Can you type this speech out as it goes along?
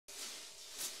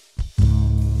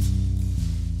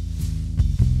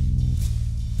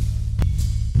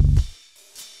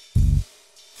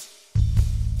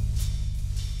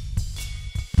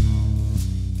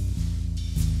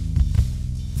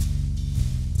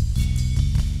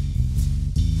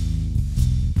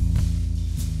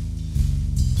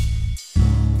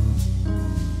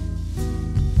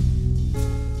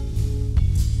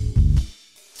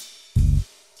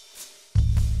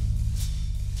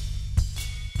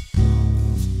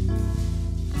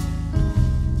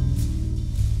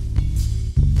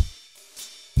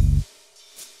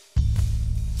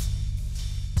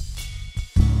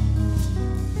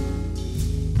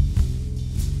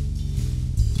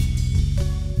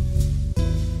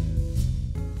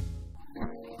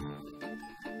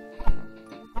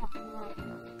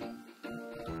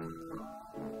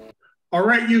All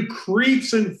right, you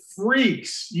creeps and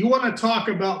freaks. You want to talk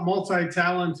about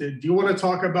multi-talented? Do you want to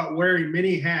talk about wearing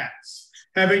many hats,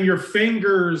 having your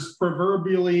fingers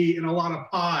proverbially in a lot of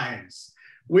pies?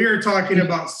 We are talking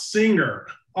about singer,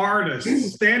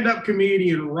 artist, stand-up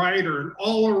comedian, writer, and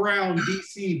all-around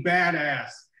DC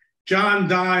badass, John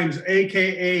Dimes,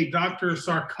 aka Dr.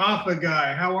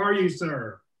 Sarcofiguy. How are you,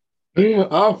 sir?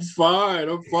 I'm fine.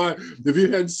 I'm fine. If you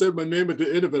hadn't said my name at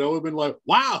the end of it, I would have been like,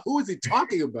 wow, who is he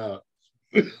talking about?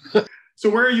 So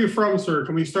where are you from, sir?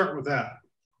 Can we start with that?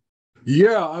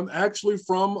 Yeah, I'm actually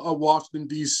from Washington,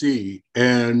 D.C.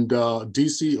 and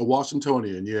D.C., a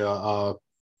Washingtonian. Yeah,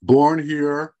 born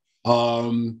here.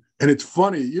 And it's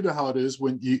funny, you know how it is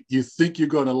when you think you're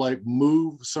going to like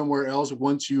move somewhere else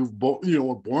once were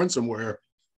born somewhere.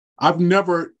 I've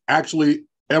never actually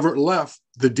ever left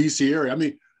the D.C. area. I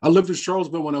mean, I lived in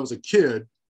Charlottesville when I was a kid,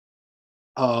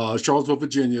 Charlottesville,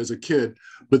 Virginia, as a kid.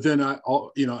 But then I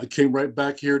came right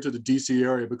back here to the DC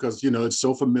area because it's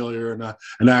so familiar, and I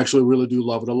actually really do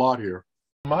love it a lot here.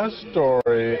 My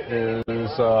story is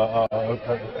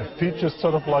features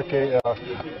sort of like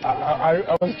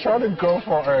I was trying to go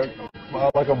for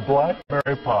like a Black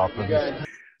Mary Poppins.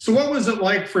 So what was it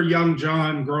like for young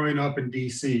John growing up in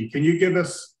DC? Can you give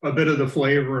us a bit of the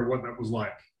flavor of what that was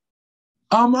like?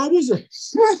 I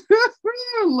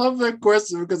love that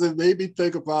question because it made me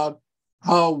think about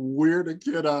how weird a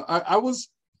kid I was.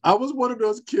 I was one of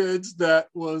those kids that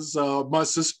was my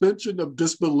suspension of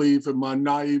disbelief and my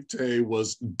naivete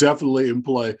was definitely in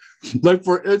play. Like,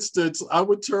 for instance, I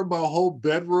would turn my whole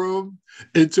bedroom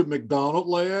into McDonald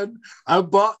Land. I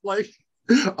bought like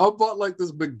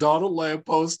this McDonald Land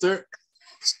poster,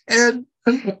 and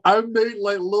I made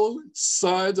like little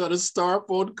signs out of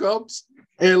styrofoam cups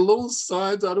and little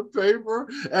signs out of paper.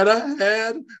 And I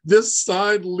had this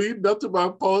sign leading up to my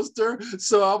poster.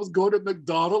 So I was going to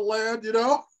McDonald Land,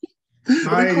 Nice.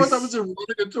 And of course I was just running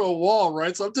into a wall,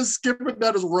 right? So I'm just skipping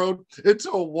down this road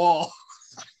into a wall.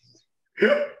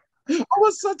 I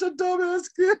was such a dumbass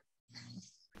kid.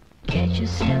 Get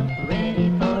yourself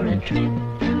ready for a trip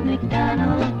through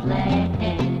McDonald Land.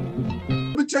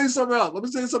 Let me tell you something else. Let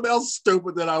me tell you something else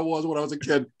stupid that I was when I was a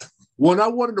kid. When I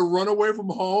wanted to run away from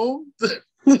home,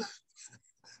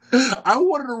 I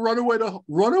wanted to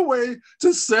run away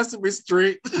to Sesame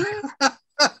Street.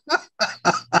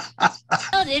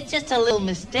 Well, it's just a little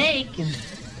mistake, and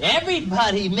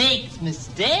everybody makes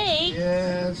mistakes.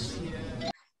 Yes.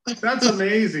 That's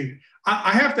amazing.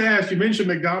 I have to ask, you mentioned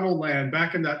McDonald Land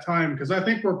back in that time, because I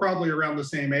think we're probably around the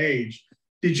same age.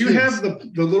 Did you have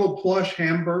the little plush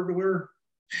Hamburglar?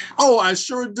 Oh, I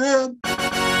sure did.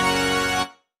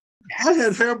 I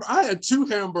had two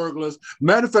Hamburglars.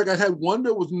 Matter of fact, I had one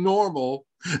that was normal,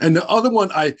 and the other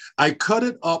one I cut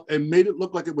it up and made it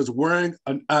look like it was wearing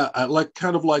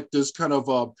this kind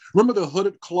of remember the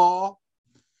hooded claw?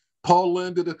 Paul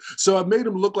Lynde did it. So I made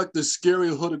him look like this scary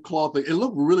hooded claw thing. It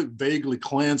looked really vaguely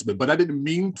Klansman, but I didn't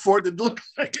mean for it to look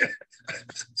like it.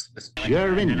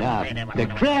 Sure enough, the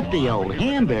crafty old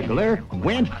Hamburglar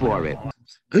went for it.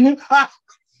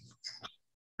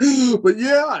 But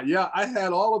yeah, I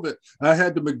had all of it. I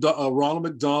had the Ronald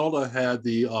McDonald. I had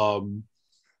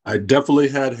I definitely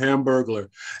had Hamburglar.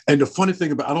 And the funny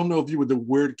thing I don't know if you were the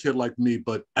weird kid like me,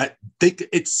 but I think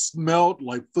it smelled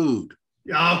like food.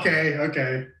 Yeah.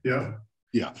 Okay. Yeah.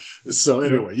 Yeah. So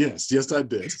anyway, yes, I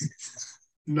did.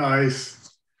 Nice.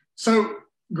 So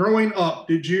growing up,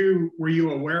 were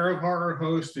you aware of horror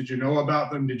hosts? Did you know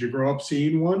about them? Did you grow up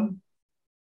seeing one?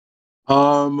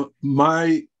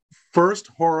 My first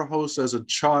horror host as a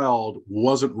child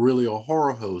wasn't really a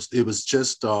horror host. It was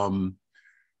just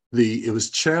it was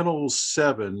Channel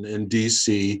 7 in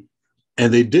DC,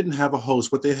 and they didn't have a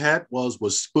host. What they had was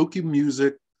spooky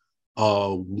music,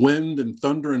 wind and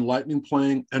thunder and lightning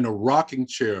playing, and a rocking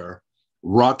chair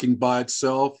rocking by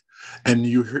itself. And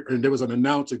there was an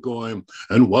announcer going,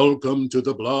 "And welcome to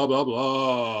the blah, blah,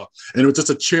 blah." And it was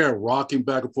just a chair rocking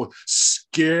back and forth.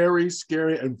 Scary,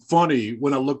 and funny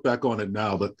when I look back on it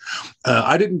now. But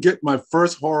I didn't get my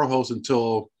first horror host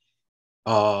until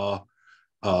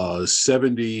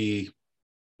 70.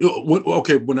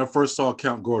 When I first saw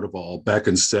Count Gordeval back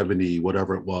in 70,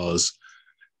 whatever it was.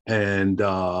 And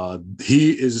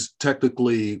he is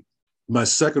technically my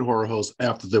second horror host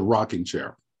after the rocking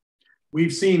chair.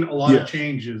 We've seen a lot of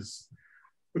changes,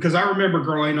 because I remember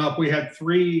growing up, we had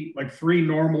three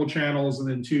normal channels and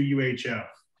then 2 UHF.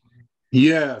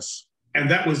 Yes.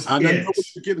 And that was I know what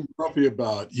you're getting grumpy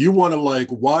about. You want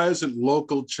to why isn't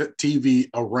local TV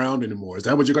around anymore? Is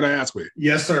that what you're going to ask me?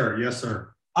 Yes,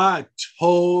 sir. I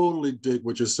totally dig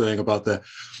what you're saying about that.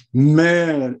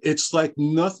 Man, it's like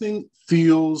nothing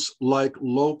feels like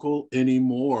local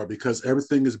anymore because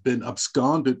everything has been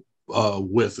absconded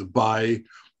with by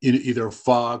either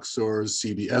Fox or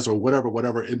CBS or whatever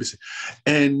NBC,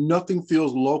 and nothing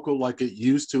feels local like it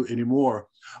used to anymore.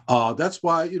 That's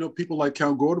why people like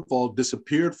Count Gordonfall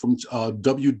disappeared from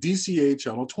WDCA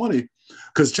Channel 20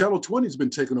 because Channel 20 has been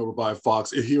taken over by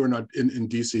Fox here in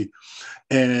DC.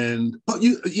 But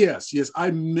yes,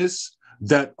 I miss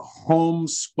that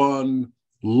homespun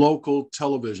local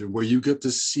television where you get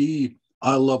to see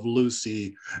I Love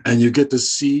Lucy and you get to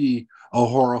see a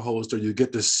horror host or you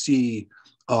get to see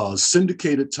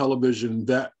syndicated television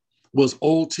that was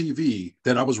old TV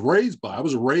that I was raised by. I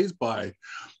was raised by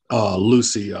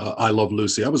Lucy, I Love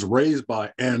Lucy. I was raised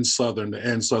by Ann Southern, the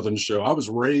Ann Southern Show. I was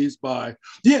raised by,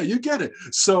 you get it.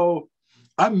 So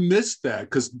I miss that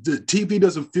because the TV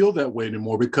doesn't feel that way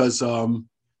anymore because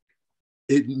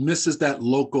it misses that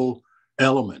local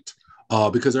element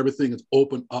because everything is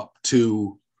open up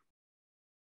to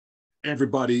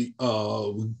everybody,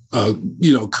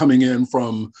 coming in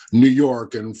from New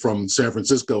York and from San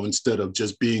Francisco instead of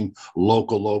just being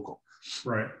local.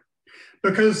 Right.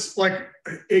 Because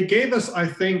it gave us, I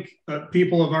think,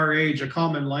 people of our age a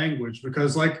common language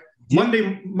because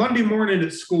Monday morning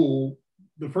at school,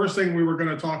 the first thing we were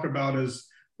going to talk about is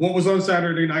what was on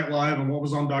Saturday Night Live and what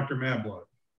was on Dr. Mad Blood.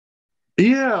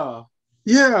 Yeah.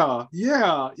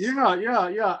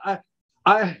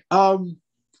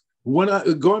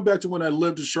 Going back to when I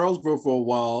lived in Charlottesville for a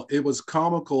while, it was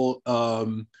comical.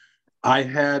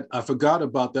 I forgot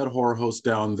about that horror host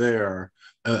down there.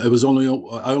 I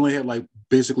only had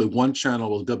basically one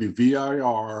channel, was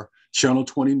WVIR channel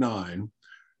 29,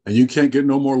 and you can't get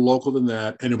no more local than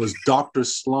that. And it was Dr.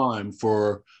 Slime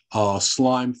for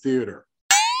Slime Theater.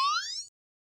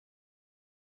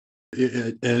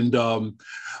 I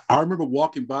remember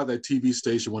walking by that TV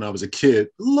station when I was a kid,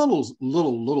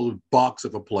 little box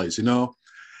of a place,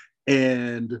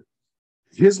 and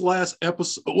his last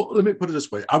episode, well, let me put it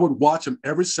this way. I would watch him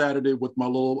every Saturday with my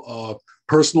little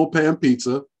personal pan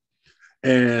pizza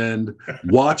and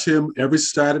watch him every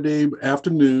Saturday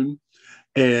afternoon.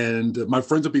 And my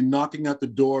friends would be knocking at the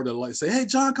door to say, "Hey,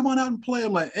 John, come on out and play."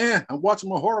 I'm like, I'm watching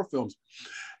my horror films.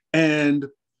 And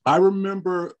I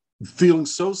remember feeling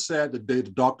so sad the day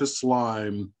that Dr.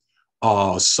 Slime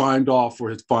signed off for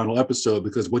his final episode,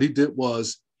 because what he did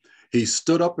was he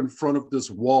stood up in front of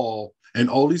this wall and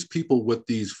all these people with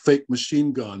these fake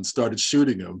machine guns started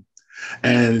shooting him.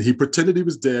 And he pretended he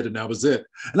was dead, and that was it.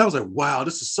 And I was like, wow,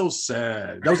 this is so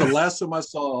sad. That was the last time I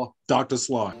saw Dr.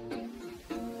 Slime.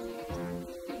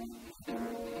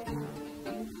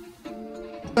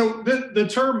 So the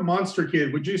term monster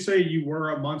kid, would you say you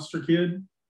were a monster kid?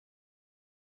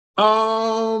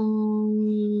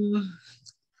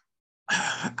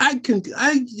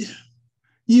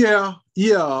 Yeah.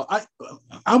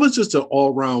 I was just an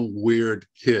all-around weird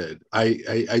kid.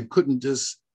 I couldn't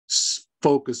just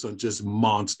focus on just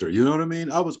monster. You know what I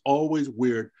mean? I was always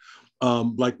weird.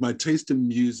 Like my taste in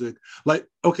music.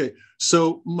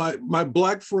 So my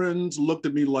Black friends looked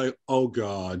at me like, oh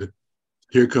God,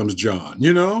 here comes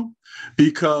John,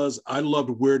 because I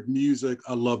loved weird music.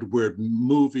 I loved weird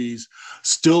movies,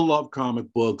 still love comic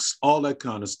books, all that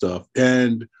kind of stuff.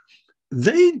 And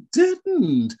they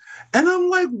didn't. And I'm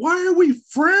like, why are we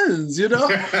friends?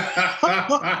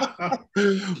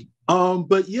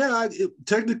 But yeah,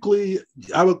 technically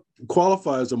I would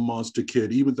qualify as a monster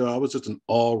kid, even though I was just an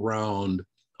all-round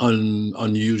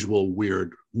unusual,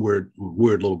 weird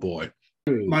little boy.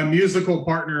 My musical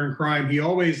partner in crime, he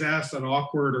always asks an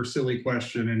awkward or silly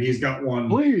question, and he's got one.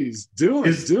 Please do it.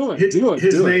 His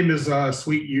name is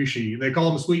Sweet Yushi. They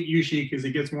call him Sweet Yushi because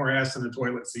he gets more ass than a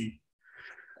toilet seat.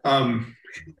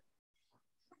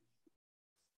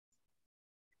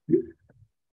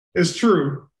 It's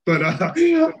true, but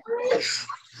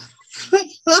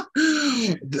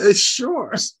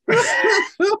sure.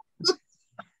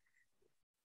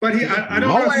 But I don't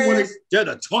know if you want to get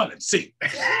a toilet seat.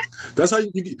 That's how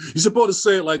you're supposed to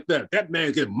say it like that. That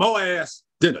man get more ass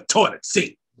than a toilet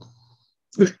seat.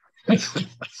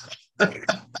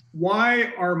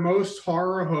 Why are most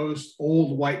horror hosts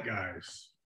old white guys?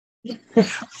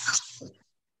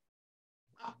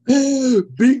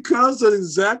 Because of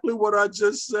exactly what I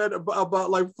just said about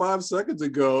like 5 seconds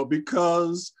ago.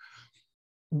 Because,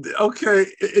 okay,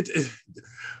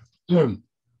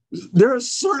 there are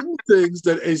certain things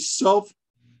that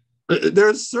a There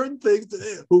are certain things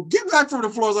who get back from the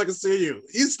floor so I can see you.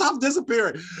 You stop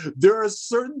disappearing. There are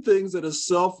certain things that a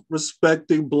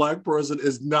self-respecting Black person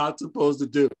is not supposed to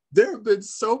do. There have been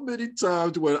so many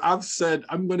times when I've said,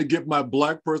 I'm going to get my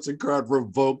Black person card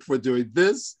revoked for doing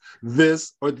this,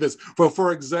 this, or this.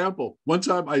 For example, one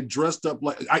time I dressed up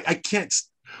like, I can't,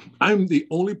 I'm the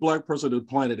only Black person on the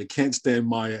planet that can't stand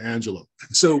Maya Angelou.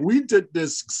 So we did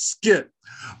this skit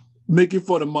making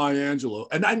fun of Maya Angelou.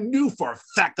 And I knew for a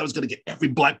fact I was going to get every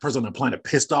Black person on the planet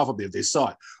pissed off at me if they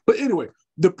saw it. But anyway,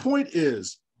 the point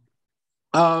is,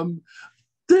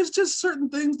 there's just certain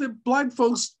things that Black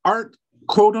folks aren't,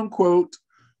 quote unquote,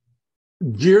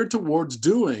 geared towards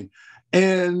doing.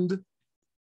 And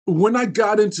when I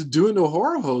got into doing the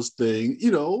horror host thing,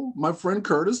 you know, my friend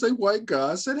Curtis, a white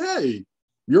guy, said, hey,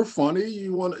 you're funny.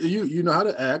 You know how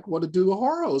to act, want to do the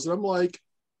horror host. And I'm like,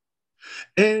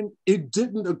 and it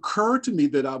didn't occur to me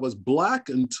that I was Black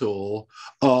until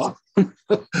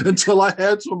until I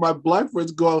had some of my Black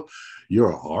friends go,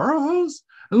 you're a horror host?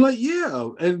 I'm like, yeah.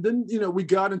 And then, you know, we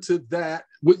got into that.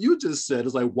 What you just said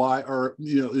is like, why are,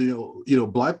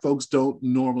 Black folks don't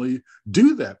normally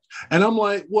do that? And I'm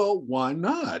like, well, why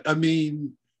not? I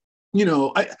mean, you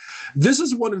know, this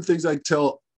is one of the things I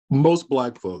tell most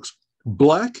Black folks.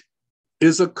 Black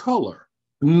is a color,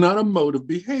 not a mode of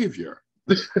behavior.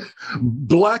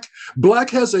 Black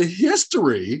has a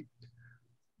history,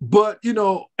 but, you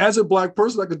know, as a Black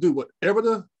person, I could do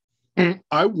whatever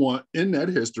I want in that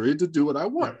history to do what I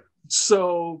want.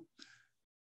 So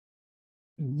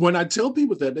when I tell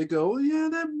people that, they go, yeah,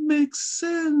 that makes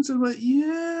sense. I'm like,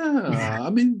 yeah, I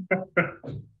mean,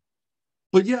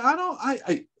 but yeah,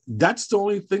 I that's the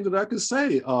only thing that I can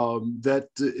say. That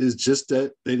is just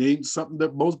that it ain't something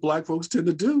that most Black folks tend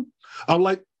to do. I'm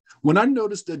like, when I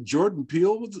noticed that Jordan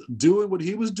Peele was doing what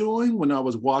he was doing, when I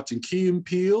was watching Key and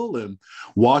Peele and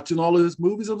watching all of his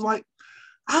movies, I was like,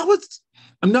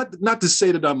 I'm not to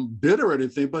say that I'm bitter or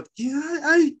anything, but yeah,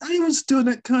 I was doing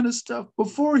that kind of stuff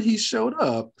before he showed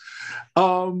up.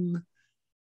 And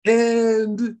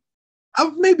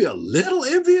I'm maybe a little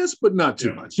envious, but not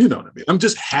too much. You know what I mean? I'm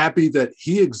just happy that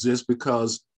he exists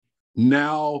because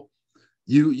now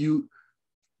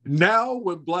now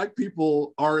when Black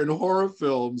people are in horror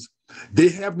films, they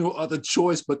have no other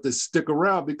choice but to stick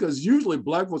around, because usually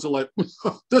Black folks are like,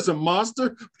 there's a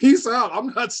monster, peace out, I'm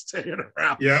not staying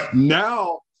around. Yeah.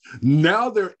 Now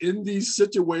they're in these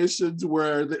situations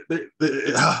where they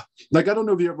like, I don't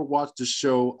know if you ever watched the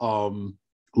show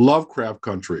Lovecraft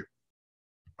Country.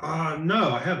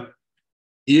 No, I haven't.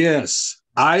 Yes,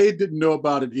 I didn't know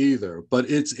about it either, but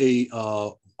it's it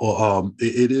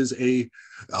is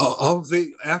of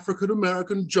the African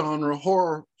American genre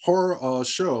horror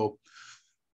show.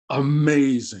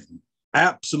 Amazing,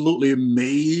 absolutely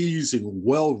amazing,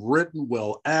 well written,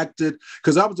 well acted.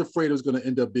 Because I was afraid it was going to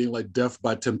end up being like Death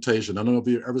by Temptation. I don't know if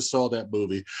you ever saw that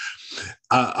movie.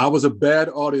 I was a bad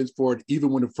audience for it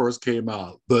even when it first came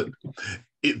out. But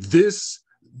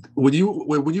when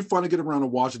you finally get around to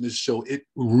watching this show, it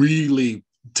really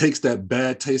takes that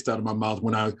bad taste out of my mouth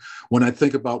when I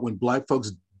think about when Black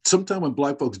folks. Sometimes when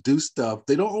Black folks do stuff,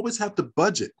 they don't always have the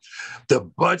budget. The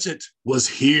budget was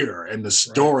here and the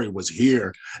story was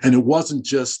here. And it wasn't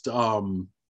just, it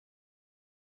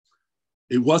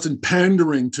wasn't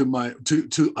pandering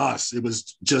to us. It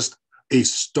was just a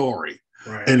story.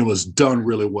 Right. And it was done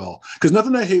really well. Because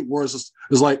nothing I hate worse is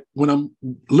like when I'm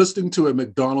listening to a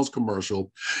McDonald's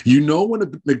commercial, you know when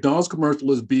a McDonald's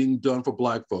commercial is being done for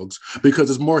Black folks because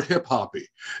it's more hip-hoppy.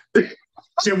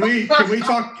 Can we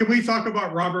talk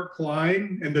about Robert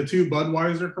Klein and the two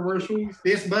Budweiser commercials?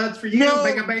 This Bud's for you,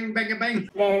 bang a bang, bang a bang.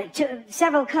 There are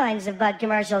several kinds of Bud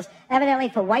commercials, evidently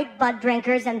for white Bud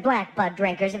drinkers and black Bud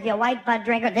drinkers. If you're a white Bud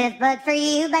drinker, this Bud's for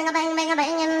you, bang a bang, bang a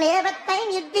bang, and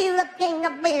everything you do, the king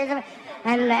of beers.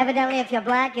 And evidently, if you're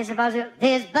black, you're supposed to,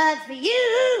 this Bud's for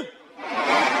you.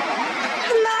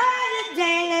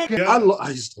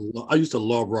 I used to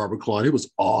love Robert Klein. He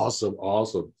was awesome.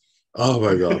 Oh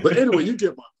my God. But anyway, you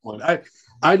get my point.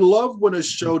 I love when a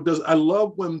show does, I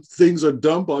love when things are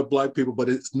done by Black people, but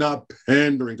it's not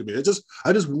pandering to me. I just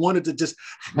wanted to just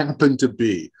happen to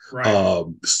be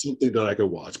something that I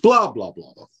could watch. Blah, blah,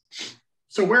 blah, blah.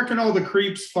 So where can all the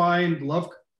creeps find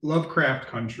Lovecraft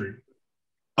Country?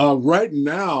 Right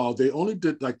now, they only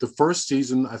did like the first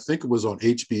season. I think it was on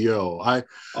HBO. I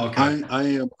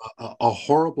am a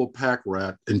horrible pack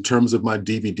rat in terms of my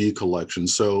DVD collection.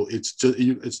 So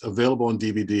it's available on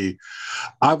DVD.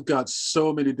 I've got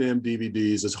so many damn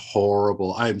DVDs. It's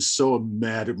horrible. I am so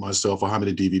mad at myself for how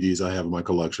many DVDs I have in my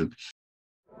collection.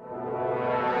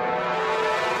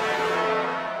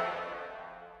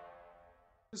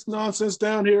 This nonsense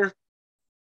down here.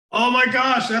 Oh my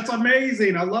gosh, that's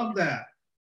amazing. I love that.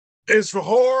 It's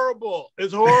horrible.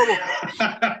 It's horrible.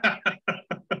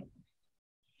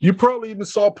 You probably even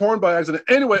saw porn by accident.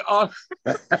 Anyway,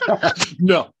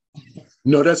 no,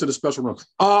 that's in a special room.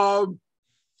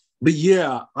 But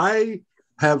yeah, I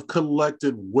have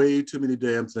collected way too many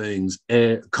damn things,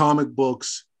 and comic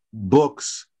books,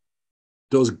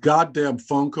 those goddamn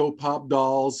Funko Pop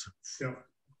dolls. Yeah.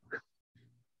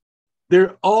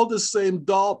 They're all the same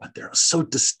doll, but they're so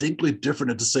distinctly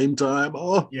different at the same time.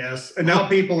 Oh, yes. And now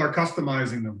people are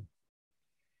customizing them.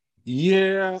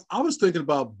 Yeah, I was thinking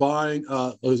about buying,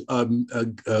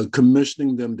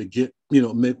 commissioning them to get,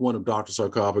 make one of Dr.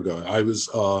 Sarcofiguy. I was,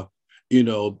 I'm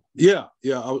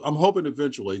hoping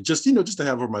eventually, just to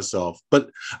have for myself. But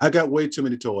I got way too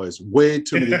many toys, way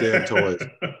too many damn toys.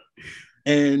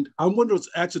 And I'm one of those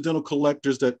accidental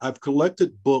collectors that I've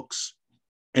collected books,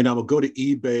 and I will go to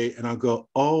eBay and I'll go,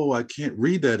 oh, I can't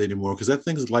read that anymore because that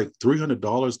thing is like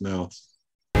 $300 now.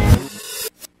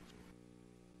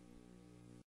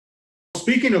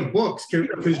 Speaking of books,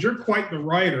 because you're quite the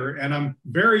writer, and I'm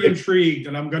very intrigued,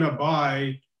 and I'm going to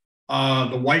buy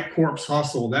the White Corpse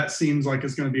Hustle. That seems like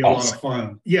it's going to be a lot of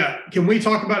fun. Yeah. Can we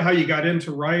talk about how you got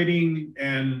into writing?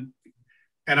 And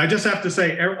I just have to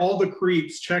say, all the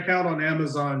creeps, check out on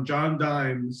Amazon, John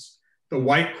Dimes, the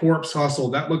White Corpse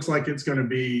Hustle. That looks like it's going to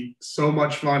be so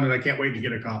much fun, and I can't wait to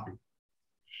get a copy.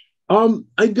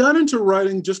 I got into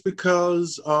writing just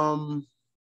because,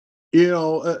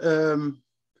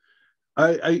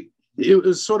 it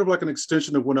was sort of like an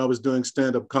extension of when I was doing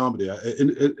stand-up comedy.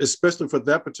 Especially for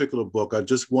that particular book, I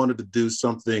just wanted to do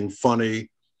something funny,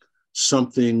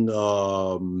 something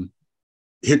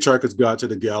Hitchhiker's Guide to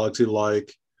the Galaxy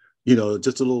like,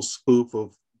 just a little spoof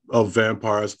of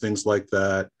vampires, things like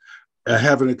that. I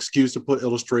have an excuse to put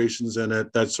illustrations in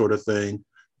it, that sort of thing.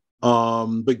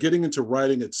 But getting into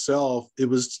writing itself, it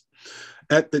was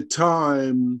at the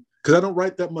time, because I don't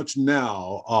write that much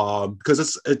now,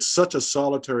 because it's such a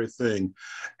solitary thing,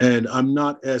 and I'm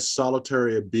not as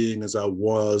solitary a being as I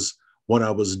was when I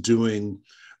was doing,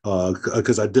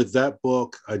 because I did that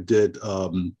book, I did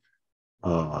the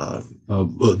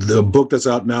book that's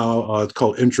out now, it's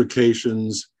called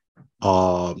Intrications.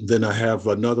 Then I have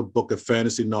another book, a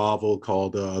fantasy novel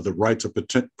called The Rites of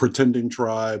Pretending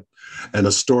Tribe, and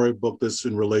a storybook that's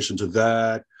in relation to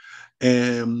that.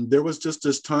 And there was just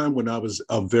this time when I was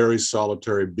a very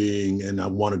solitary being and I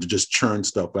wanted to just churn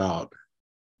stuff out.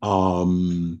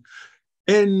 And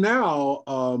now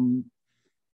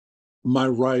my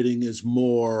writing is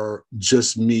more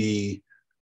just me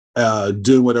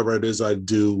doing whatever it is I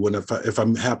do if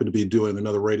I'm happy to be doing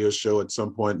another radio show at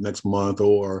some point next month,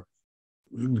 or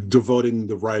devoting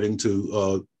the writing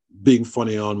to being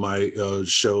funny on my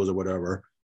shows or whatever.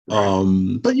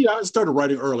 But yeah, I started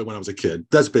writing early when I was a kid.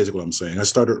 That's basically what I'm saying. I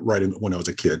started writing when I was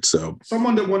a kid. So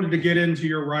someone that wanted to get into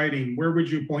your writing, where would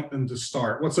you point them to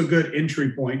start? What's a good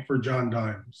entry point for John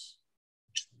Dimes?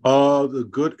 The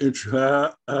good entry.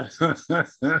 I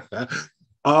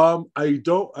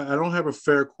don't have a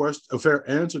fair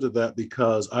answer to that,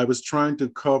 because I was trying to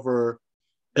cover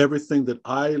everything that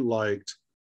I liked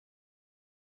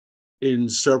in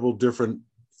several different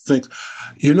things.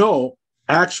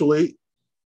 Actually,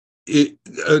 the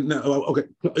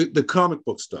comic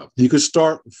book stuff. You could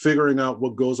start figuring out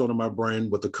what goes on in my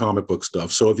brain with the comic book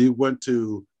stuff. So if you went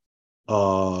to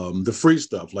the free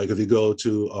stuff, like if you go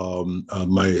to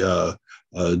my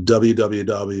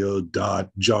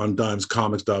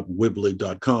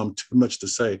www.johndimescomics.wibbly.com, too much to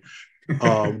say,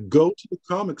 go to the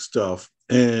comic stuff.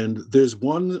 And there's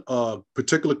one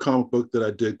particular comic book that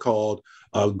I did called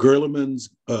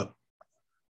Gurliman's.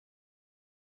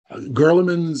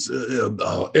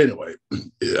 Anyway,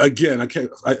 again,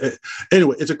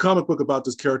 anyway, it's a comic book about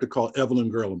this character called Evelyn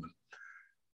Gurliman,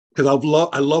 because I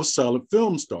love silent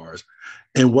film stars.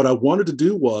 And what I wanted to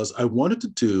do was, what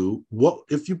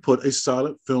if you put a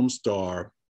silent film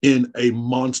star in a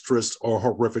monstrous or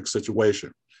horrific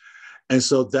situation? And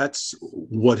so that's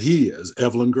what he is,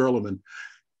 Evelyn Gurliman.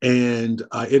 And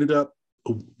I ended up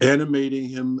animating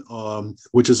him,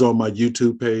 which is on my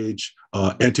YouTube page,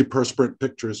 Antiperspirant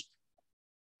Pictures.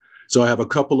 So I have a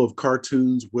couple of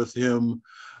cartoons with him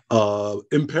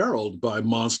imperiled by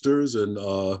monsters and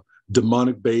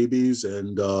demonic babies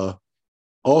and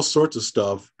all sorts of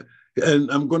stuff.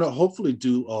 And I'm going to hopefully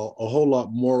do a whole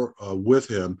lot more with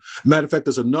him. Matter of fact,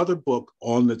 there's another book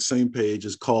on that same page.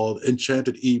 It's called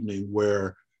Enchanted Evening,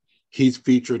 where he's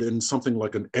featured in something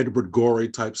like an Edward Gorey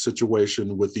type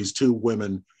situation with these two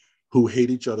women who hate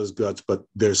each other's guts, but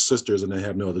they're sisters and they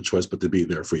have no other choice but to be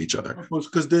there for each other.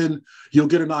 Because then you'll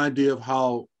get an idea of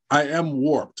how I am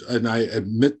warped, and I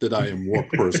admit that I am a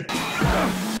warped person.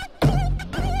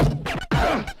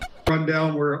 run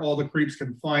down where all the creeps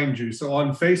can find you. So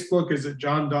on Facebook, is it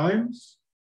John Dimes?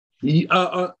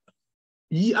 On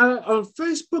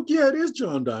Facebook, yeah, it is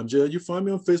John Dimes. Yeah, you find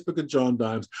me on Facebook at John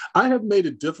Dimes. I have made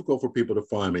it difficult for people to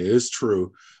find me. It's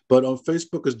true. But on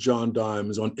Facebook, it's John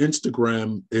Dimes. On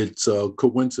Instagram, it's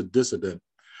Coincidissident,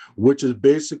 which is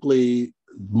basically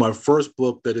my first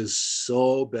book that is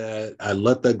so bad, I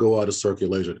let that go out of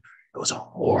circulation. It was a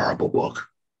horrible book.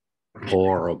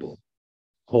 Horrible.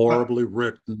 Horribly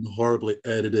written, horribly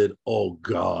edited. Oh,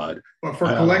 God. But for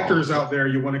collectors out there,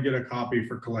 you want to get a copy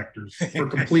for collectors, for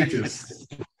completists.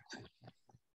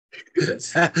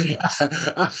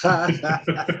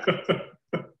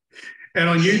 And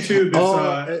on YouTube,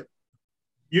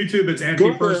 it's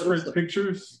Antiperspirant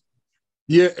Pictures.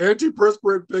 Yeah,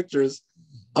 Antiperspirant Pictures.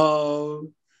 What'll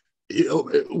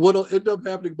end up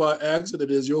happening by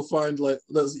accident is you'll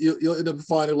end up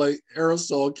finding like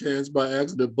aerosol cans by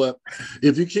accident. But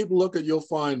if you keep looking, you'll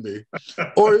find me.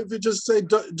 Or if you just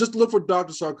look for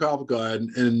Dr.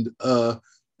 Sarcofiguy, and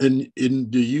in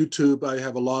the YouTube, I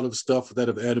have a lot of stuff that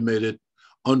have animated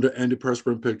under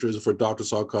Antiperspirant Pictures for Dr.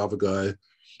 Sarcofiguy.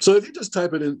 So if you just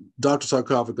type it in Dr.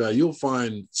 Sarcofiguy, you'll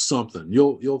find something.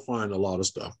 You'll find a lot of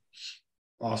stuff.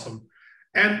 Awesome.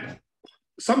 And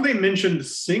somebody mentioned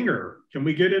Singer. Can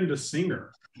we get into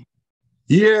Singer?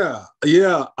 Yeah.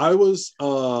 I was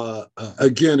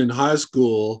again in high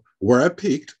school where I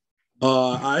peaked.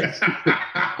 I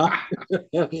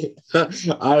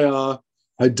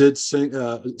did sing,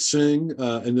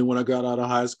 and then when I got out of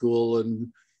high school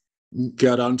and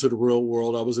got out into the real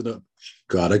world, I was in a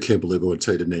God. I can't believe I would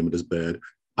tell you the name of this band.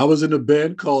 I was in a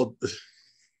band called.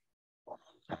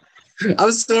 I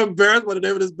was so embarrassed by the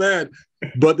name of this band,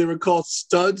 but they were called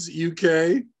Studs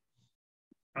UK.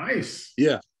 Nice.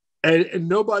 Yeah. And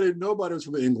nobody was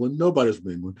from England. Nobody was from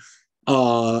England.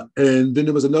 And then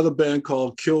there was another band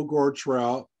called Kilgore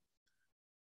Trout.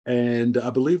 And I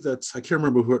believe I can't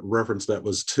remember what reference that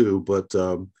was to, but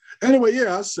anyway,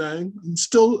 yeah, I sang.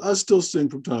 I still sing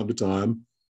from time to time.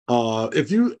 If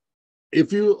you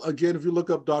look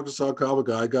up Dr.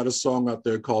 Sarcofiguy, I got a song out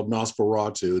there called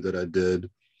Nosferatu that I did.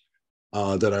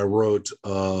 That I wrote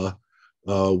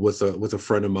with a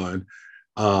friend of mine,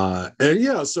 and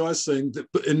yeah, so I sing.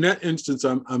 But in that instance,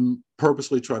 I'm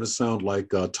purposely trying to sound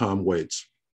like Tom Waits,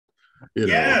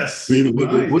 yes,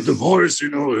 with the voice,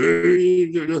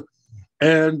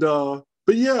 and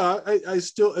but yeah, I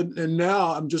still and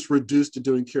now I'm just reduced to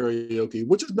doing karaoke,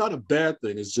 which is not a bad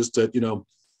thing. It's just that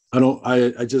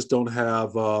I just don't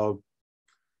have.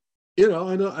 I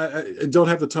don't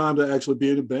have the time to actually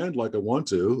be in a band like I want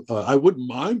to. I wouldn't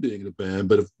mind being in a band,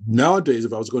 but nowadays,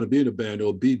 if I was going to be in a band, it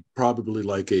would be probably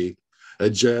like a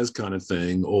jazz kind of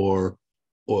thing, or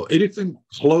anything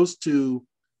close to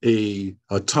a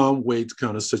Tom Waits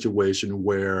kind of situation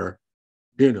where,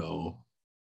 God,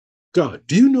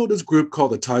 do you know this group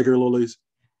called the Tiger Lilies?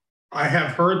 I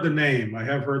have heard the name.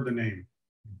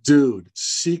 Dude,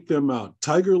 seek them out.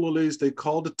 Tiger Lilies. They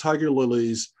called the Tiger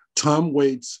Lilies Tom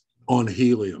Waits on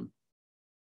helium.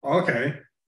 Okay.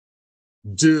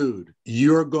 Dude,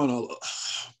 you're gonna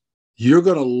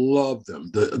love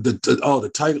them.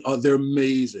 The title, they're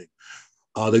amazing.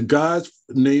 The guy's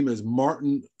name is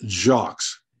Martin Jacques.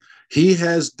 He's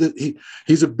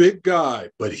a big guy,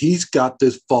 but he's got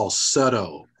this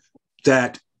falsetto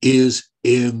that is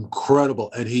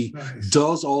incredible, and he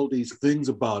does all these things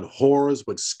about whores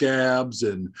with scabs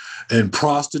and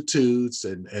prostitutes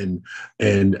and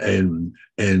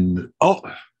oh,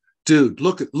 dude,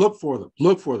 look for them.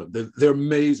 They're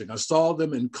amazing. I saw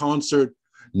them in concert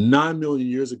 9 million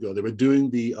years ago. They were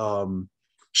doing the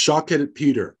Shock-Headed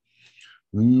Peter.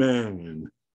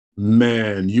 Man,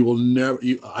 you will never.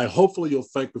 Hopefully you'll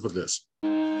thank me for this.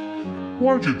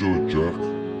 Why'd you do it, Jack?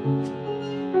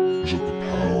 Is it the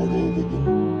power over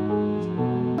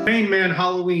them? Rain Man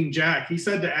Halloween Jack, he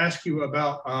said to ask you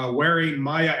about wearing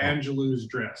Maya Angelou's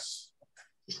dress.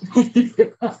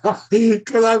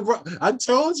 Because I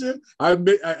told you, I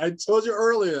told you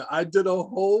earlier, I did a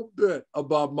whole bit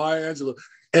about Maya Angelou.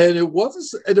 And it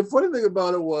wasn't, and the funny thing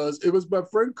about it was my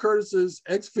friend Curtis's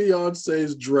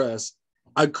ex-fiance's dress.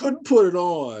 I couldn't put it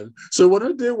on. So what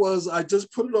I did was I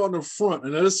just put it on the front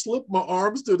and I just slipped my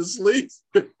arms through the sleeves.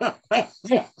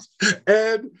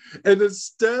 and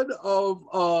instead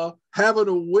of having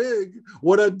a wig,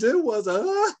 what I did was I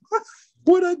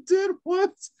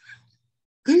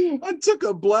took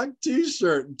a black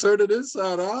t-shirt and turned it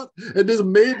inside out and just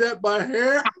made that my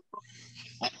hair.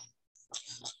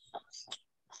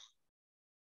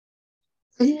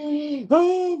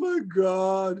 Oh my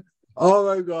God. Oh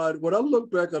my God. When I look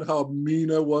back at how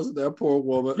mean I was to that poor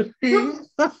woman. Does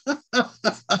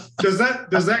that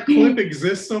does that clip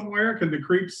exist somewhere? Can the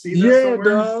creeps see that Yeah, somewhere? it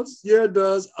does. Yeah, it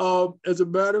does. As a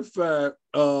matter of fact,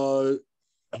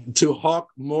 to hawk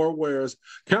more wares,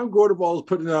 Count Gordevall is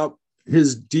putting out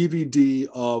his DVD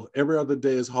of Every Other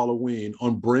Day is Halloween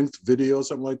on Brink's Video,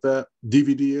 something like that,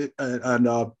 DVD.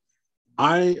 And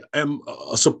I am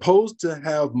supposed to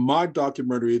have my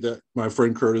documentary that my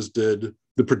friend Curtis did,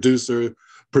 the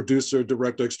producer,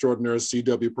 director extraordinaire,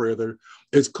 C.W. Prather.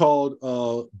 It's called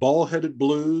Bald-Headed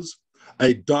Blues,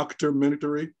 a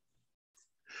documentary.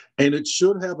 And it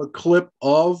should have a clip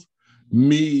of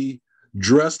me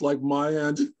dressed like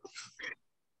Maya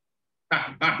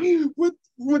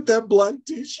with that black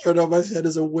T-shirt on my head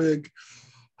as a wig.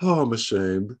 Oh, I'm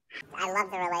ashamed. I love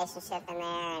the relationship in there,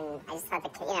 and I just thought the,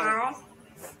 Ours?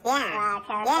 yeah.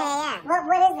 Character? Yeah.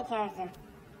 What is the character?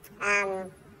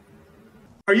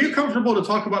 Are you comfortable to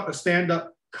talk about the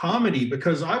stand-up comedy?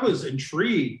 Because I was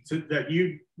intrigued that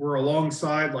you were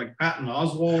alongside like Patton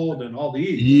Oswalt and all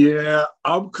these. Yeah,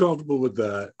 I'm comfortable with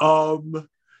that.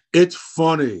 It's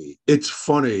funny.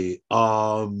 Because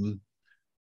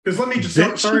let me just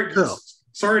say,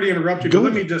 sorry to interrupt you, but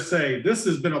let me just say, this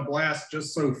has been a blast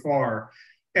just so far.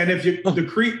 And if you the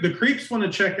creeps want to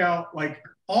check out like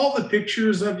all the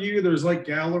pictures of you, there's like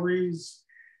galleries,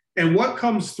 and what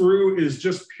comes through is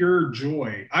just pure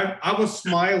joy. I was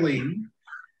smiling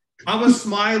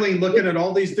looking at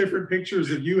all these different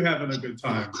pictures of you having a good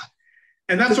time.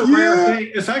 And that's a rare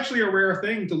thing. It's actually a rare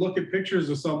thing to look at pictures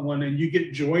of someone and you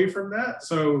get joy from that.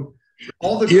 So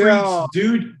all the creeps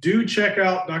do check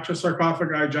out Dr.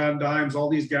 Sarcofiguy, John Dimes, all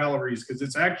these galleries, because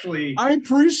it's actually. I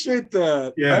appreciate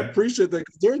that. Yeah, I appreciate that.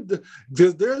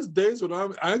 There's days when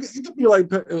I get to be like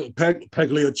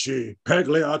Pagliacci,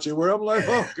 where I'm like,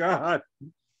 oh God,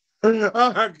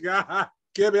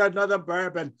 give me another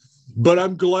bourbon. But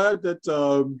I'm glad that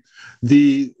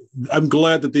the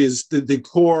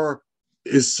core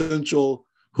essential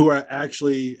who I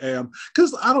actually am,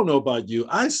 because I don't know about you,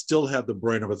 I still have the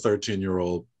brain of a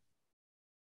 13-year-old.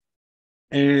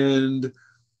 And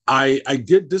I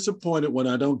get disappointed when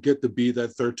I don't get to be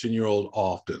that 13-year-old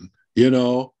often, you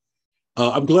know?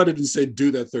 I'm glad I didn't say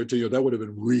do that 13-year-old. That would have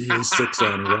been really sick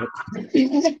sounding,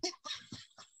 right?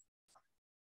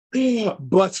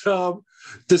 But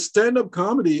the stand-up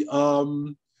comedy,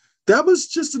 that was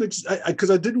just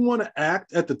because I didn't want to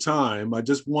act at the time. I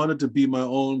just wanted to be my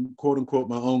own, quote unquote,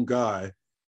 my own guy.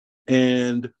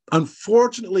 And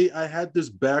unfortunately, I had this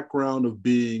background of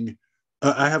being,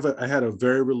 I had a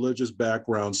very religious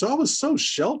background. So I was so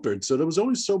sheltered. So there was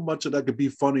only so much that I could be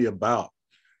funny about.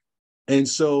 And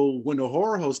so when the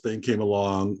horror host thing came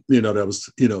along,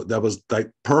 that was like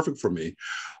perfect for me.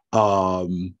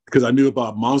 Because I knew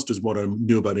about monsters more than I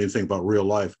knew about anything about real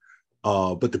life.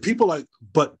 But the people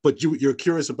but you're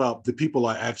curious about the people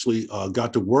I actually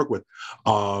got to work with.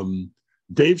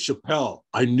 Dave Chappelle.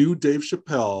 I knew Dave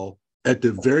Chappelle at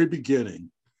the very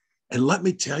beginning. And let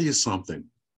me tell you something.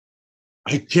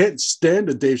 I can't stand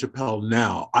the Dave Chappelle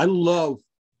now. I love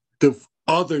the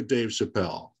other Dave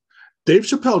Chappelle. Dave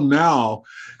Chappelle now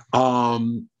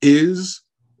is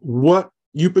what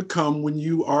you become when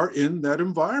you are in that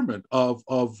environment of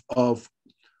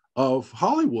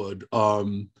Hollywood.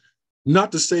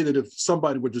 Not to say that if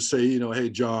somebody were to say, hey,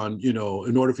 John, in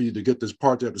order for you to get this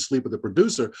part, you have to sleep with the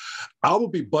producer, I will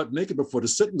be butt naked before the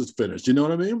sentence is finished. You know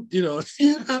what I mean?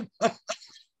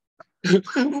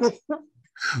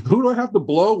 Who do I have to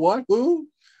blow? What? Who?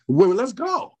 Well, let's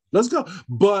go.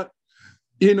 But,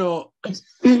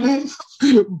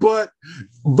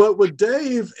 but with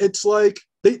Dave, it's like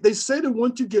they say that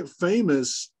once you get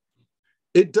famous,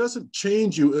 it doesn't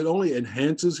change you. It only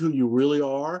enhances who you really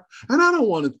are. And I don't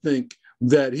want to think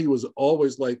that he was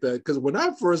always like that. Because when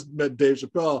I first met Dave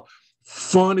Chappelle,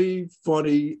 funny.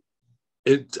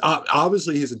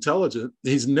 Obviously he's intelligent.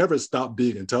 He's never stopped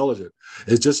being intelligent.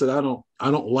 It's just that I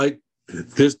don't like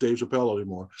this Dave Chappelle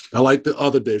anymore. I like the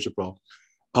other Dave Chappelle.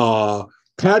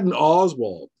 Patton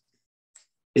Oswalt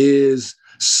is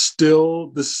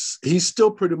still he's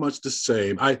still pretty much the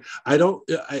same. But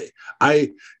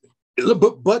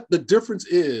the difference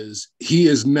is he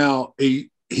is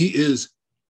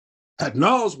Patton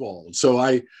Oswalt. So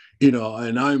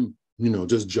and I'm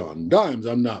just John Dimes.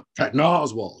 I'm not Patton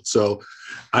Oswalt. So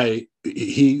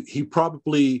he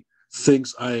probably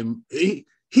thinks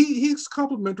he's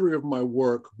complimentary of my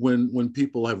work when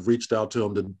people have reached out to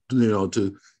him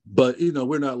but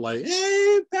we're not like,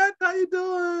 hey Pat, how you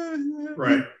doing?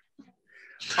 Right.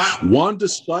 Wanda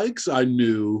Sykes I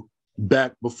knew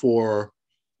back before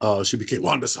she became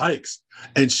Wanda Sykes,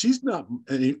 and she's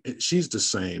the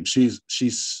same.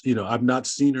 She's I've not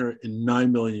seen her in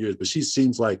 9 million years, but she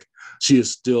seems like she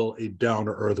is still a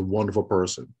down-to-earth, wonderful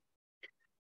person.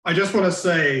 I just want to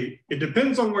say it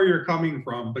depends on where you're coming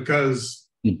from, because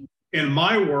in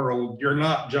my world, you're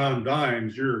not John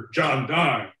Dimes, you're John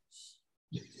Dimes.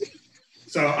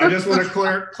 So I just want to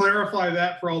clarify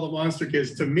that for all the monster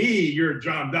kids. To me, you're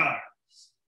John Dimes.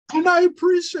 And I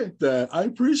appreciate that. I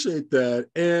appreciate that.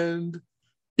 And,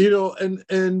 you know, and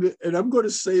I'm going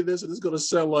to say this, and it's going to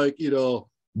sound like, you know,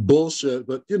 bullshit,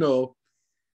 but, you know,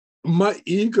 my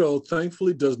ego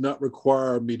thankfully does not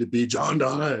require me to be John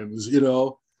Dimes, you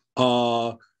know.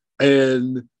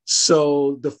 And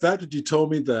so the fact that you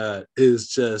told me that is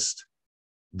just,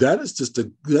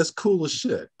 that's cool as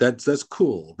shit. That's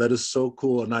cool. That is so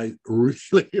cool. And I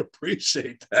really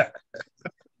appreciate that.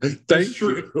 Thank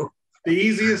you. The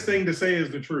easiest thing to say is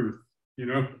the truth, you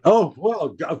know? Oh,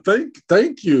 well, thank you.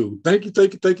 Thank you.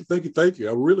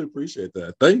 I really appreciate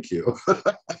that. Thank you.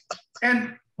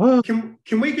 And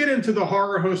can we get into the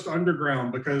Horror Host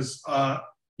Underground? Because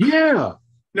yeah.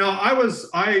 Now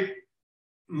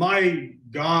my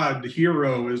God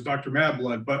hero is Dr.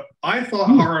 Madblood, but I thought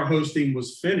horror hosting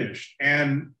was finished.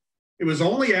 And it was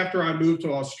only after I moved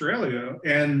to Australia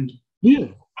and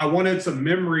I wanted some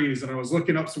memories, and I was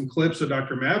looking up some clips of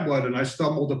Dr. Madblood, and I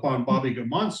stumbled upon Bobby Good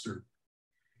Monster.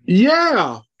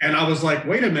 Yeah. And I was like,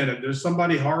 wait a minute, there's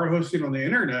somebody horror hosting on the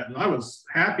internet. And I was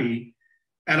happy.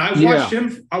 And I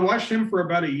watched him for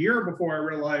about a year before I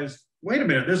realized, wait a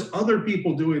minute, there's other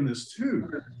people doing this too.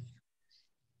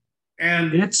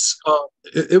 And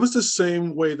it was the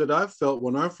same way that I felt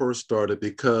when I first started,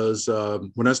 because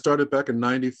when I started back in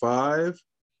 '95,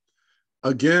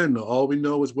 again, all we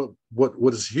know is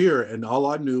what is here, and all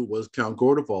I knew was Count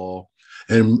Gordeval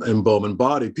and Bowman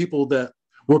Body, people that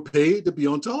were paid to be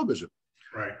on television.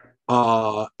 Right.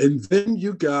 And then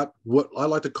you got what I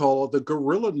like to call the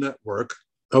guerrilla network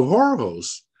of horror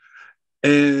hosts,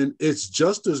 and it's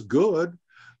just as good.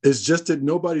 It's just that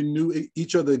nobody knew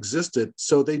each other existed.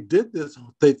 So they did this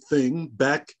thing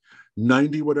back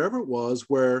 90, whatever it was,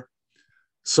 where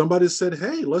somebody said,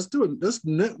 hey, let's do it. Let's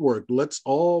network. Let's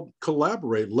all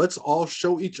collaborate. Let's all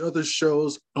show each other's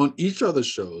shows on each other's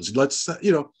shows. Let's,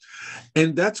 you know,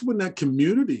 and that's when that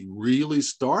community really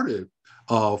started,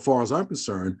 as far as I'm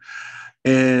concerned.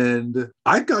 And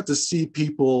I got to see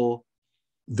people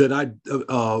that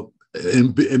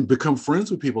and become friends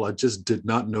with people I just did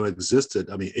not know existed.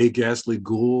 I mean, A. Ghastly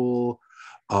Ghoul,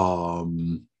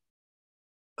 Halloween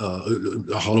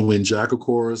Jack, of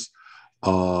course. He's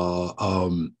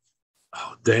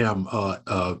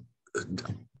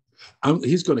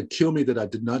going to kill me that I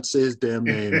did not say his damn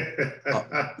name,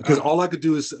 because all I could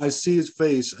do is I see his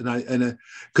face, and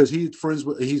because he's friends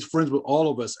with all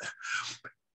of us.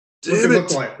 What's he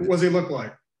look like? What does he look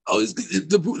like? Oh,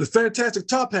 the fantastic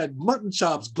top hat, mutton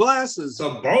chops, glasses. The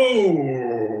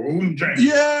bone jangler.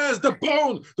 Yes, the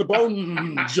bone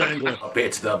jangler.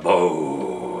 It's the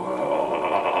bone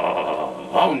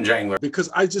jangler.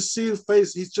 Because I just see his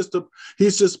face. He's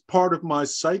just part of my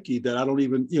psyche that I don't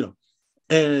even, you know.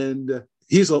 And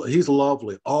he's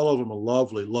lovely. All of them are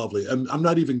lovely. And I'm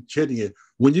not even kidding you.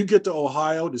 When you get to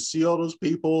Ohio to see all those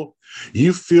people,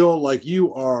 you feel like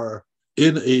you are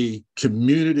in a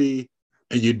community.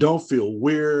 And you don't feel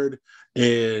weird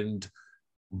and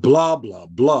blah, blah,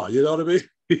 blah. You know what I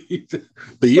mean?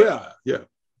 But yeah.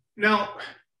 Now,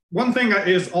 one thing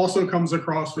is also comes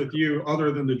across with you,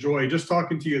 other than the joy, just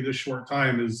talking to you this short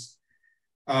time, is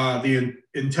the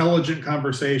intelligent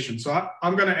conversation. So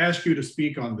I'm going to ask you to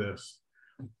speak on this.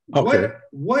 Okay.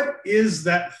 What is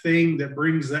that thing that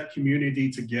brings that community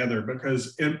together?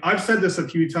 Because, and I've said this a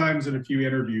few times in a few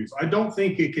interviews, I don't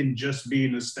think it can just be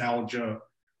nostalgia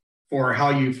for how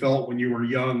you felt when you were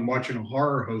young watching a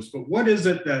horror host, but what is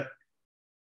it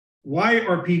why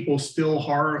are people still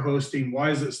horror hosting?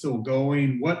 Why is it still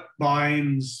going? What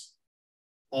binds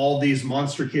all these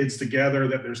monster kids together,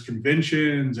 that there's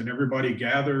conventions and everybody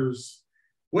gathers?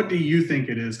 What do you think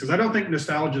it is? Because I don't think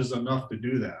nostalgia is enough to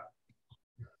do that.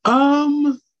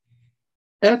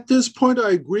 At this point,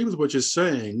 I agree with what you're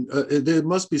saying. There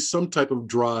must be some type of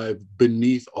drive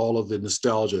beneath all of the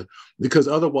nostalgia, because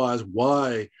otherwise,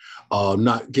 why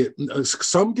not get,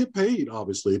 some get paid,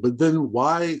 obviously, but then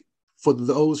why, for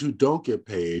those who don't get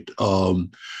paid,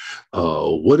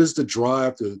 what is the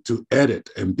drive to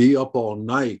edit and be up all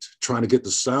night trying to get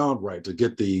the sound right, to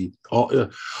get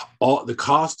all the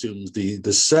costumes,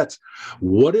 the sets?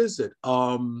 What is it?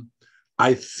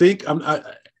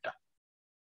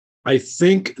 I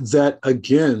think that,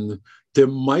 again, there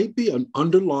might be an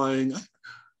underlying,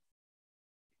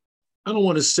 I don't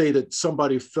want to say that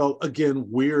somebody felt, again,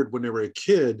 weird when they were a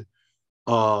kid,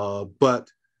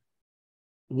 but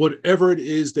whatever it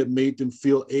is that made them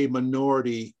feel a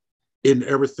minority in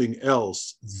everything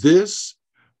else, this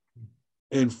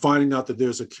and finding out that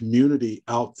there's a community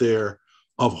out there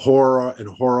of horror and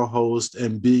horror hosts,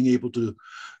 and being able to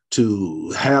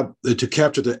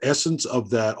capture the essence of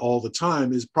that all the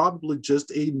time is probably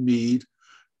just a need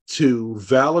to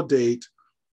validate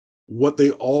what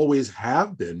they always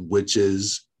have been, which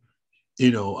is, I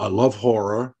love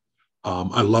horror.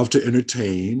 I love to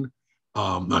entertain.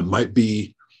 I might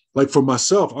be, like for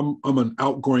myself, I'm an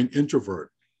outgoing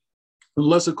introvert.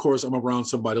 Unless, of course, I'm around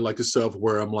somebody like yourself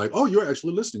where I'm like, oh, you're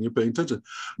actually listening, you're paying attention.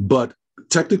 But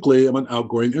technically, I'm an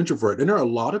outgoing introvert. And there are a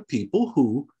lot of people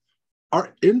who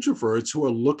are introverts who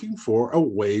are looking for a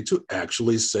way to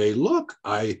actually say, look,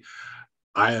 I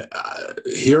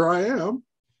here I am.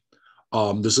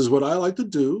 This is what I like to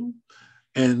do.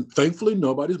 And thankfully,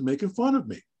 nobody's making fun of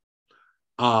me.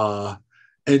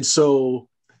 And so,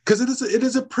 because it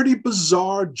is a pretty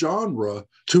bizarre genre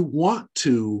to want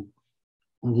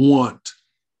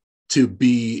to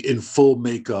be in full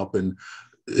makeup and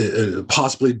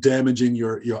possibly damaging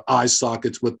your eye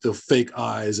sockets with the fake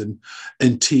eyes and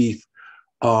teeth.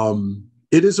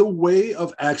 It is a way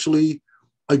of actually,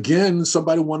 again,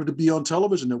 somebody wanted to be on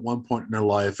television at one point in their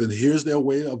life, and here's their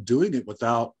way of doing it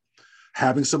without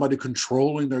having somebody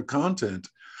controlling their content.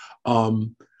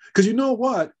 Because you know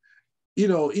what,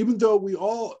 even though we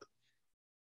all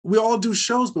do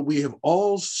shows, but we have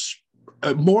all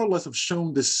more or less have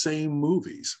shown the same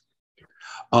movies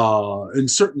in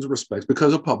certain respects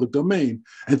because of public domain,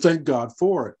 and thank God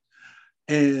for it.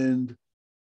 And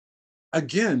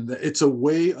again, it's a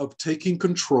way of taking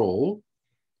control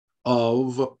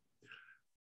of,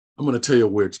 I'm going to tell you a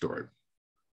weird story.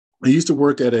 I used to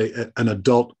work at an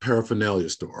adult paraphernalia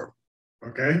store.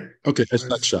 Okay, that's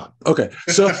not shot. Okay,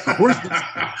 so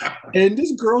and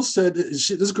this girl said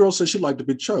she'd like to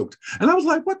be choked, and I was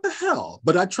like, "What the hell?"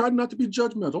 But I tried not to be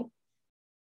judgmental,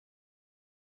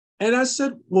 and I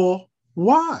said, "Well,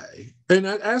 why?" And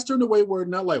I asked her in a way where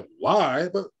not like why,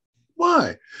 but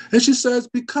why? And she says,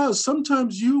 because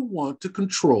sometimes you want to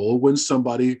control when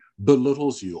somebody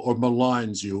belittles you or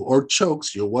maligns you or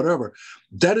chokes you, whatever.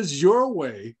 That is your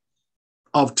way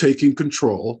of taking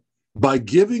control by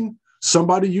giving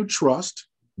somebody you trust,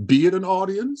 be it an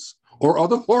audience or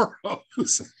other horror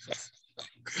hosts,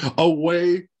 a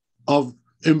way of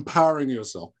empowering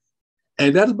yourself.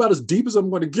 And that's about as deep as I'm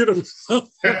going to get it.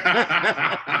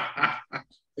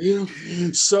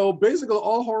 So basically,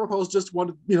 all horror hosts just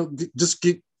want to, just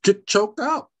get choked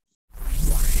out.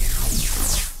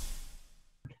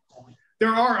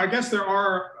 There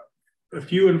are a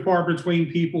few and far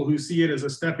between people who see it as a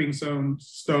stepping stone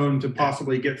to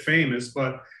possibly get famous,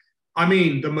 but I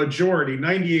mean, the majority,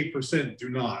 98%, do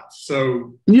not.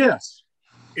 So yes,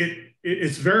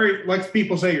 it's very, like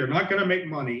people say, you're not going to make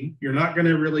money, you're not going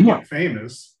to really get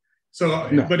famous. So,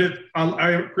 but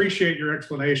I appreciate your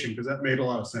explanation because that made a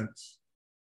lot of sense.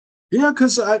 Yeah,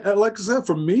 because I like I said,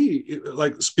 for me,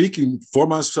 like speaking for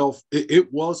myself,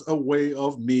 it was a way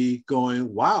of me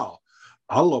going, wow,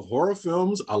 I love horror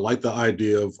films. I like the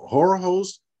idea of horror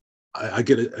hosts. I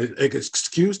get an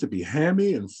excuse to be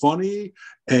hammy and funny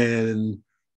and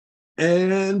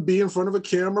be in front of a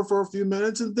camera for a few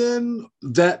minutes, and then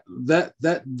that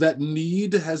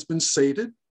need has been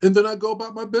sated, and then I go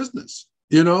about my business.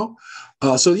 So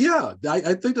yeah,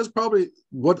 I think that's probably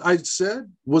what I said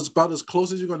was about as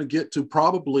close as you're going to get to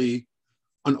probably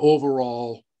an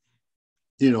overall,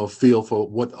 feel for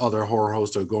what other horror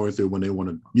hosts are going through when they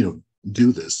want to,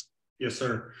 do this. Yes,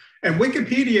 sir. And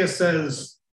Wikipedia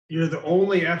says you're the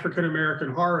only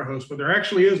African-American horror host, but there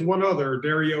actually is one other,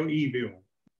 Dario Evil.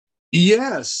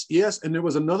 Yes. And there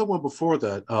was another one before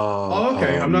that.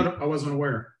 Okay. I wasn't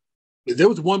aware. There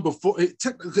was one before.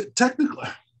 Technically,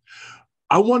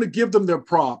 I want to give them their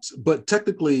props, but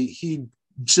technically he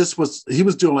was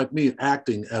doing like me,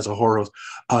 acting as a horror host.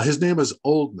 His name is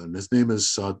Oldman. His name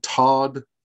is Todd.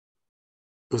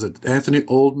 Was it Anthony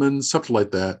Oldman? Something like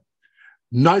that.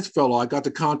 Nice fellow. I got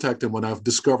to contact him when I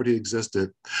discovered he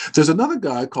existed. There's another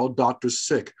guy called Dr.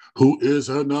 Sick, who is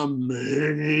an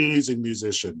amazing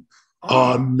musician.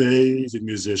 Amazing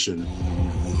musician.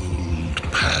 World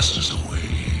passes away.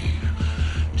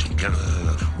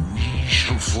 Together we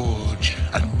shall forge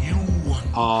a new one.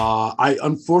 I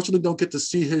unfortunately don't get to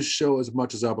see his show as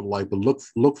much as I would like, but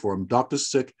look for him, Dr.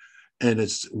 Sick, and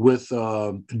it's with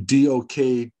Doktor,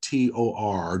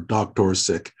 Dr.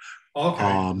 Sick.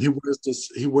 Okay. He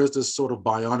wears this sort of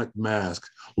bionic mask.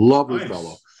 Lovely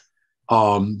fellow.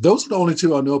 Those are the only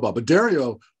two I know about. But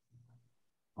Dario,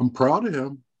 I'm proud of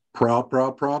him. Proud of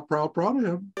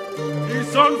him.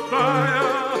 He's on fire.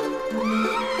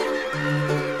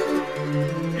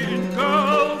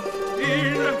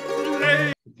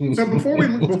 So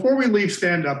before we leave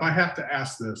stand up, I have to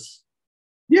ask this.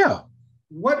 Yeah.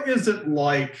 What is it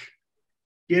like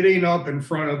getting up in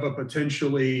front of a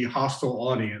potentially hostile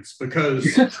audience?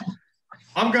 Because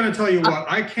I'm going to tell you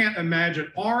what, I can't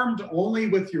imagine, armed only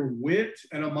with your wit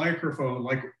and a microphone.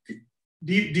 Like,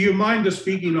 do you mind just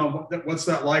speaking on what's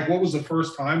that like? What was the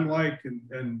first time like,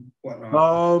 and whatnot?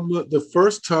 The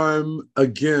first time,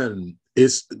 again,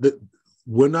 is that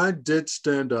when I did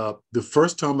stand up, the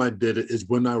first time I did it is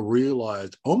when I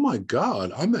realized, oh my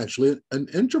God, I'm actually an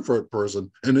introverted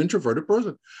person,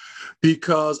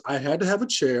 because I had to have a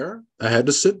chair, I had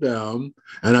to sit down,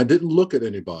 and I didn't look at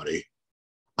anybody.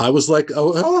 I was like,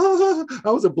 oh, I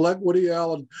was a Black Woody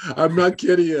Allen. I'm not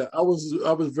kidding you. I was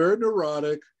very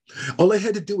neurotic. All I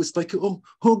had to do was like, oh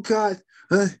God,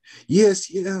 yes,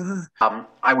 yeah.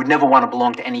 I would never want to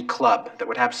belong to any club that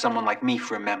would have someone like me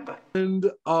for a member. And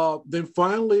then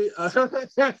finally,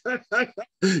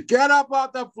 get up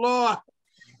off the floor.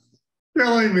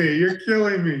 Killing me. You're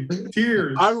killing me.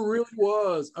 Tears. I really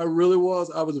was.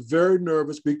 I was very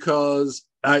nervous because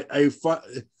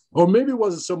or maybe it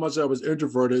wasn't so much I was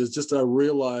introverted, it's just I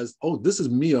realized, oh, this is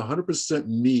me, 100%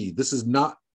 me. This is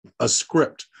not a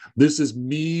script. This is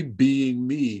me being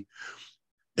me.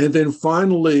 And then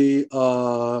finally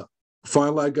I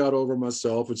got over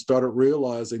myself and started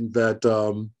realizing that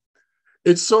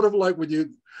it's sort of like when you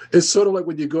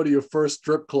go to your first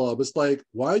strip club. It's like,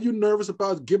 why are you nervous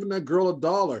about giving that girl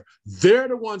 $1? They're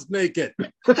the ones naked,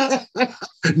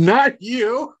 not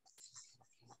you.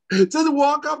 Just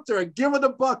walk up to her and give her the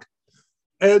buck.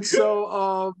 And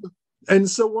so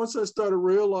once I started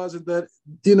realizing that,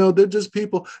 they're just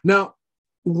people. Now,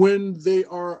 when they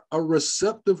are a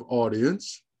receptive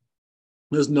audience,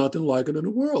 there's nothing like it in the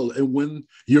world. And when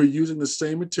you're using the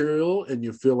same material and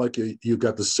you feel like you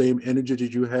got the same energy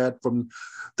that you had from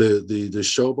the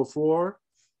show before,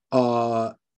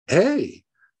 you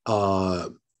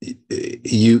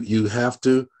have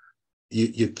to,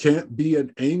 you can't be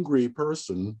an angry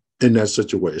person in that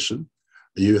situation.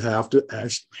 You have to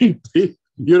actually be,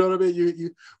 you know what I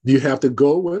mean? You have to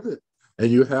go with it,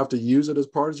 and you have to use it as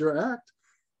part of your act,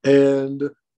 and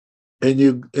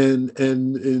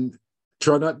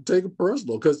try not to take it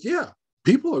personal, because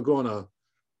people are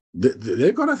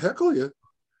they're gonna heckle you,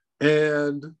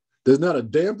 and there's not a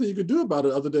damn thing you can do about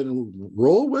it other than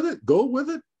roll with it, go with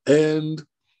it, and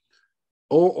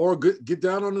or get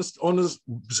down on this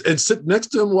and sit next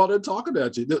to them while they're talking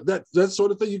at you. That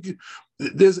sort of thing.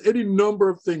 There's any number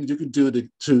of things you can do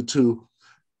to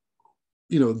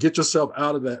get yourself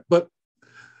out of that. But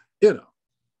it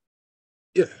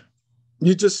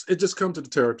just comes to the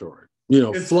territory.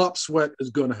 Flop sweat is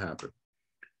going to happen.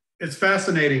 It's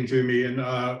fascinating to me, and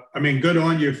good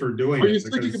on you for doing it. Are you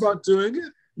thinking about doing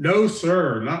it? No,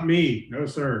 sir, not me. No,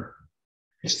 sir.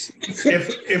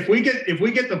 if we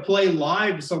get to play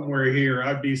live somewhere here,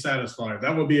 I'd be satisfied.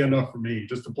 That would be enough for me,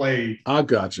 just to play. I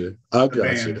got you. Not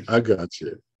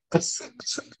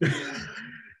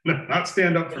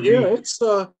stand up for me. Yeah, it's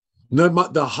the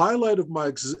highlight of my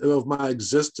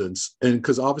existence, and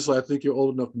because obviously I think you're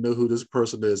old enough to know who this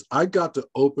person is. I got to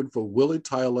open for Willie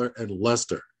Tyler and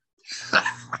Lester.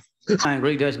 Fine,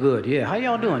 great, that's good. Yeah, how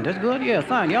y'all doing? That's good. Yeah,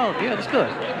 fine, y'all. Yeah, that's good.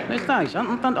 That's nice.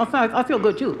 I'm fine. I feel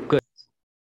good too. Good.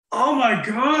 Oh my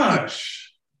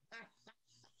gosh.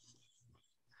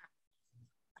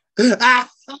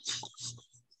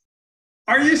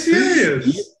 Are you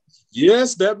serious?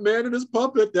 Yes, that man and his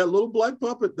puppet, that little black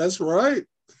puppet. That's right.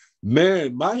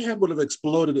 Man, my head would have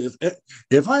exploded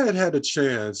if I had a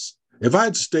chance, if I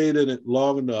had stayed in it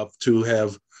long enough to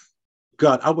have,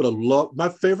 God, I would have loved, my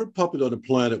favorite puppet on the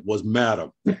planet was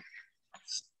Madam.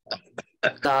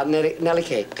 Nellie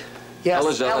Cake.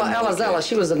 Yes, Ella Zella.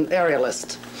 She was an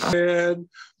aerialist.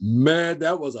 Man,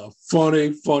 that was a funny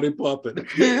puppet.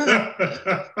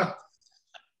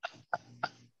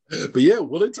 But yeah,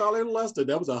 Willie Tyler and Lester,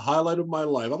 that was a highlight of my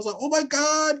life. I was like, oh my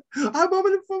God, I'm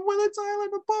opening for Willie Tyler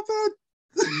and the puppet.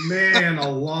 Man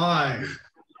alive.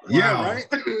 Wow. Yeah, right?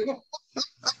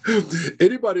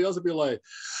 Anybody else would be like,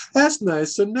 that's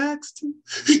nice. So next.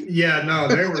 Yeah, no,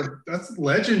 that's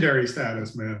legendary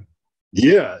status, man.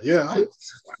 Yeah.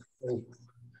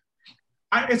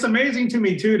 It's amazing to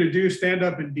me too to do stand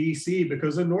up in DC,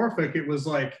 because in Norfolk it was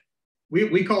like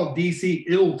we called DC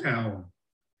Ill Town.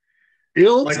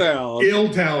 Ill like, Town. Ill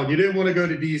Town. You didn't want to go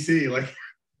to DC. Like,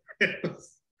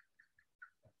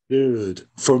 dude,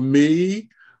 for me,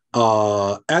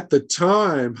 at the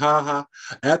time,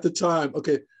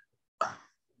 okay,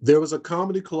 there was a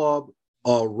comedy club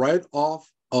right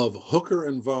off of Hooker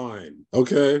and Vine.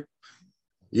 Okay.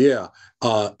 Yeah,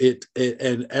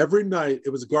 and every night it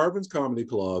was Garvin's Comedy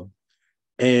Club,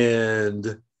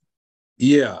 and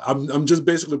Yeah, I'm just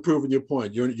basically proving your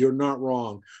point. You're not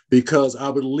wrong, because I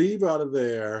would leave out of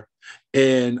there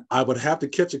and I would have to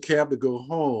catch a cab to go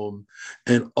home,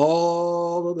 and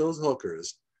all of those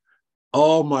hookers.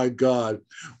 Oh my God.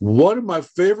 One of my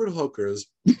favorite hookers,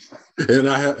 and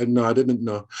I didn't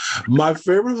know. My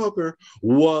favorite hooker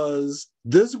was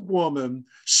this woman.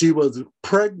 She was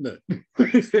pregnant.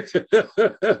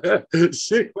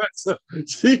 she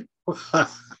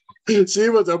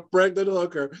was a pregnant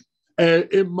hooker. And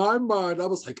in my mind, I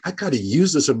was like, I got to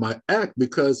use this in my act,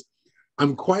 because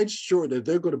I'm quite sure that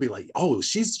they're going to be like, oh,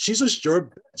 she's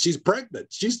pregnant.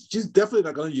 She's definitely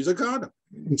not going to use a condom.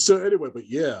 So anyway, but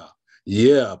yeah,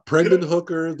 pregnant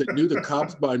hookers that knew the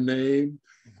cops by name.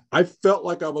 I felt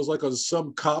like I was like on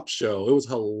some cop show. It was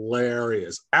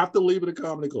hilarious after leaving the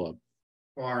comedy club.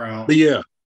 Far out. But yeah,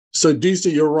 so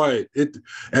DC, you're right.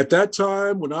 At that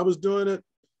time when I was doing it,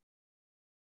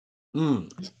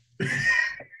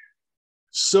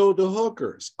 so the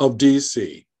hookers of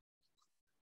DC,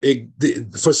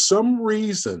 for some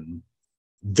reason,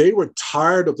 they were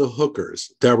tired of the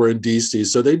hookers that were in DC.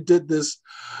 So they did this,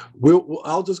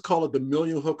 I'll just call it the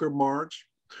Million Hooker March,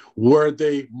 where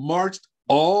they marched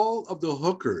all of the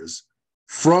hookers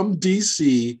from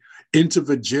DC into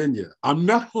Virginia. I'm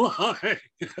not lying.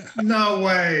 No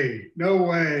way.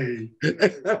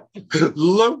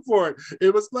 Look for it.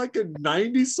 It was like in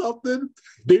 90 something.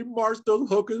 They marched those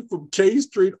hookers from K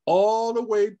Street all the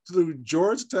way through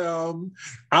Georgetown,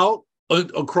 out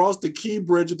across the Key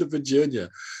Bridge into Virginia.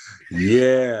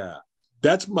 Yeah.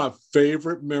 That's my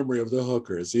favorite memory of the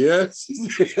hookers. Yes.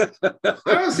 I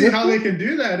don't see how they can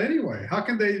do that anyway. How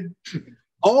can they?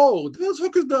 Oh, those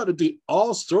hookers know how to do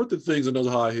all sorts of things in those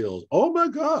high heels. Oh my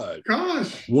God.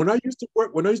 Gosh. When I used to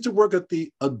work at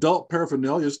the adult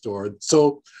paraphernalia store,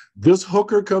 so this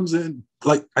hooker comes in,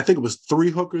 like I think it was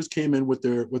 3 hookers came in with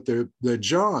their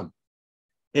John.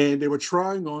 And they were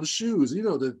trying on shoes. You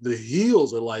know, the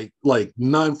heels are like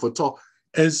 9 foot tall.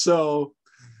 And so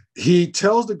he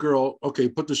tells the girl, okay,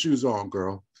 put the shoes on,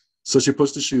 girl. So she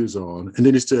puts the shoes on. And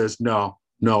then he says, no,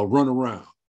 run around.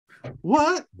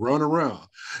 What? Run around.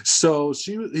 So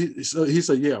he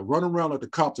said, yeah, run around like the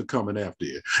cops are coming after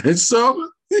you. And so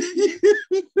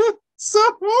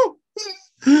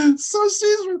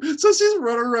she's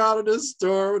running around in this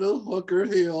store with those hooker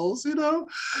heels, you know.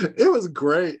 It was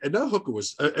great. And that hooker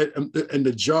was, and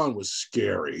the John was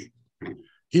scary.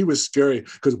 He was scary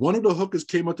because one of the hookers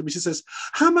came up to me. She says,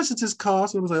 how much does this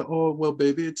cost? And I was like, oh, well,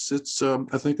 baby, it's I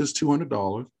think it's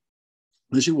 $200.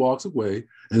 And she walks away.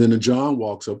 And then the John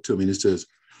walks up to me and he says,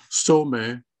 so,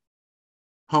 man,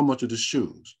 how much are the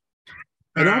shoes?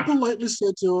 And I politely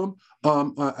said to him,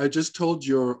 I just told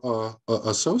your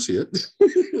associate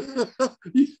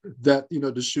that,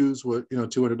 the shoes were,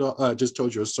 $200. I just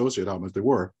told your associate how much they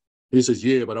were. He says,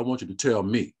 yeah, but I want you to tell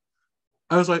me.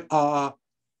 I was like, they're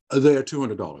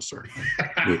 $200, sir.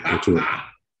 They're $200.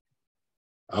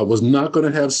 I was not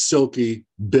going to have Silky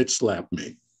bitch slap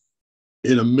me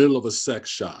in the middle of a sex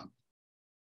shop.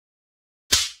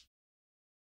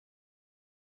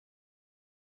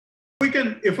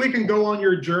 If we can go on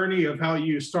your journey of how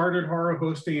you started horror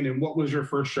hosting and what was your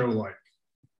first show like?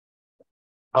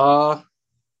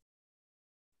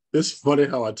 It's funny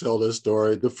how I tell this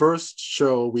story. The first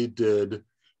show we did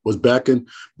was back in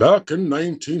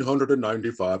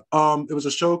 1995. It was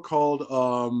a show called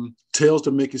Tales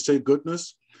to Make You Say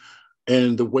Goodness.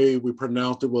 And the way we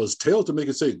pronounced it was Tales to Make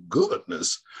You Say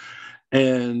Goodness.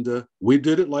 And we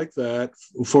did it like that.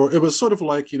 It was sort of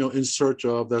like, In Search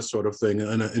Of, that sort of thing,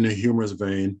 in a humorous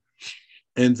vein.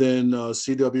 And then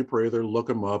C.W. Prather, look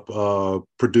him up,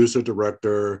 producer,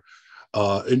 director,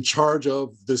 in charge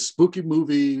of the Spooky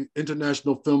Movie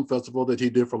International Film Festival that he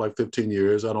did for like 15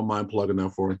 years. I don't mind plugging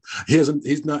that for him. He's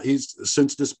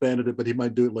since disbanded it, but he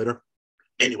might do it later.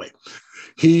 Anyway,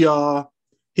 he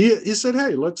said,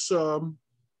 hey, let's do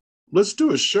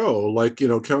a show like,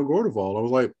 Count Gordeval. I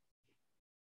was like,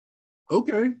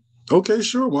 okay,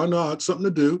 sure, why not? Something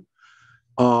to do.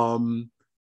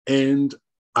 And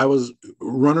I was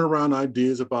running around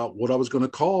ideas about what I was going to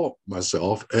call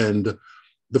myself. And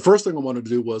the first thing I wanted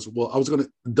to do was,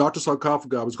 Dr.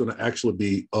 Sarcofiguy, I was going to actually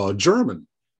be German.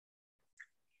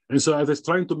 And so I was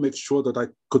trying to make sure that I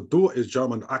could do a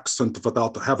German accent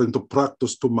without having to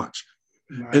practice too much.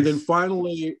 Nice. And then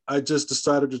finally, I just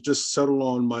decided to just settle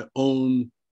on my own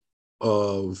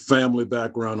family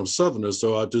background of Southerners.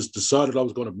 So I just decided I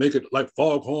was going to make it like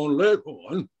Foghorn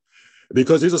Leghorn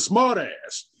because he's a smart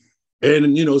ass.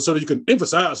 And, so that you can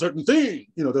emphasize certain things,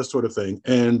 that sort of thing.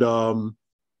 And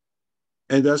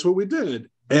that's what we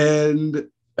did. And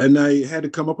I had to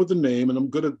come up with a name, and I'm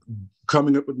going to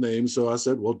coming up with names. So I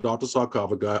said, well, Dr.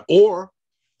 Sarcofiguy, or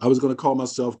I was going to call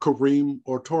myself Kareem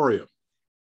Ortorium.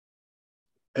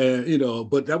 And, you know,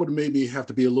 but that would maybe have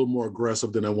to be a little more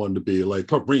aggressive than I wanted to be, like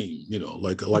Kareem, you know,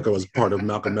 like I was part of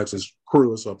Malcolm X's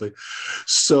crew or something.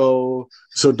 So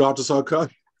Dr.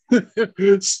 Sarcofiguy,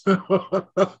 so,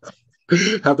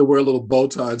 have to wear a little bow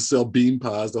tie and sell bean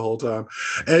pies the whole time.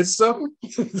 And so,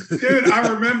 dude, I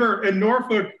remember in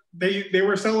Norfolk, they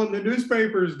were selling the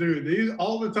newspapers, dude. These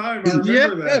all the time. I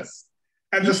remember that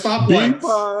at the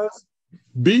stoplights.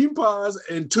 Bean pies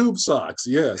and tube socks,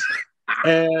 yes.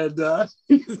 And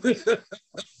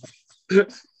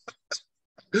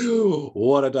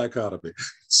what a dichotomy.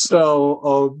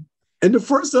 So, and the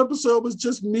first episode was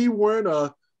just me wearing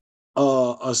a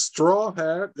straw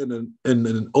hat and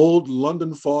an old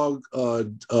London fog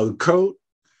coat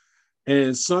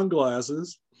and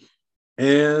sunglasses,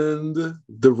 and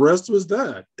the rest was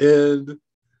that. And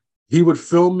he would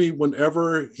film me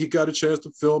whenever he got a chance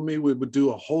to film me. We would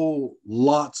do a whole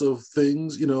lots of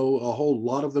things, you know, a whole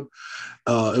lot of them.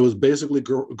 It was basically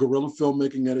guerrilla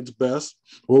filmmaking at its best,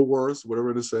 or worse,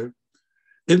 whatever to say.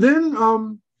 And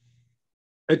then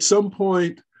at some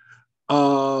point,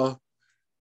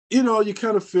 you know, you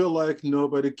kind of feel like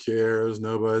nobody cares,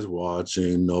 nobody's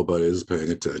watching, nobody's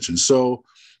paying attention. So,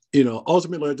 you know,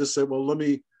 ultimately I just said, well, let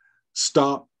me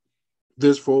stop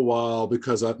this for a while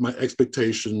because my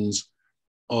expectations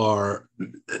are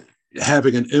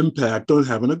having an impact on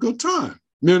having a good time,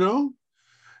 you know?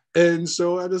 And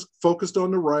so I just focused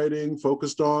on the writing,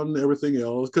 focused on everything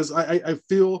else, because I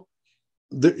feel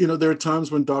that, you know, there are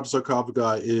times when Dr.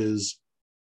 Sarcofiguy is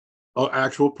an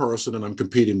actual person and I'm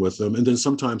competing with them. And then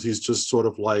sometimes he's just sort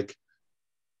of like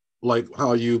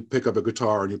how you pick up a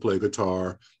guitar and you play a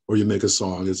guitar or you make a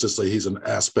song. It's just like he's an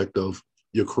aspect of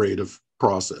your creative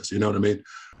process. You know what I mean?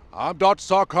 I'm Dr.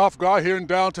 Sarcofiguy here in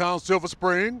downtown Silver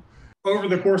Spring. Over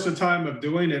the course of time of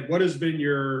doing it, what has been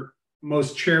your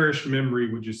most cherished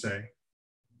memory, would you say,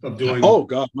 of doing Oh,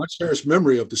 God, my cherished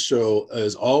memory of the show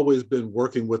has always been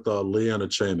working with Leanna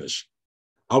Chamish.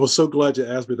 I was so glad you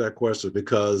asked me that question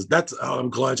because I'm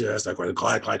glad you asked that question.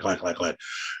 Glad.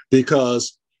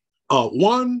 Because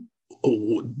one,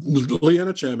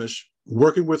 Leanna Chamish,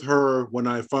 working with her when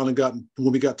we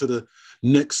got to the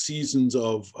next seasons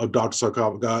of Dr.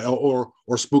 Sarcofiguy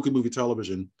or spooky movie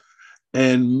television,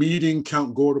 and meeting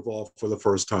Count Gordeval for the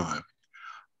first time.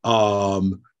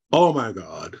 Oh my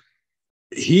God.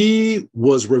 He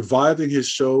was reviving his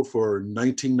show for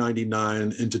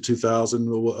 1999 into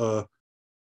 2000.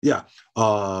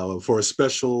 For a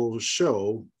special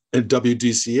show at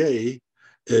WDCA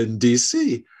in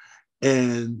DC.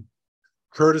 And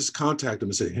Curtis contacted him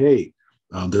and said, hey,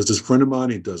 there's this friend of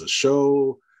mine, he does a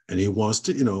show and he wants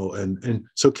to, you know, and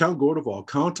so Count Gordeval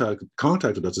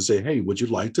contacted us to say, hey, would you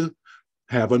like to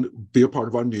be a part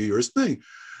of our New Year's thing?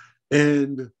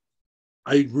 And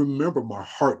I remember my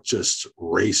heart just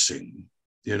racing,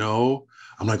 you know?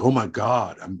 I'm like, oh my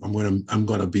God, I'm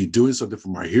gonna be doing something for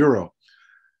my hero.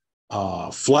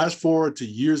 Flash forward to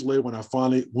years later when I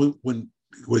finally, when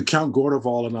Count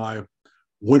Gordeval and I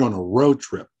went on a road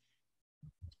trip,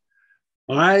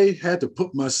 I had to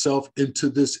put myself into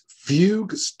this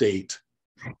fugue state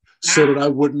so that I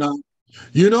would not,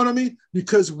 you know what I mean?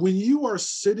 Because when you are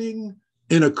sitting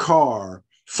in a car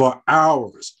for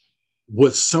hours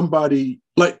with somebody,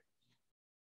 like,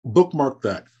 bookmark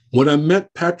that. When I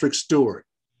met Patrick Stewart,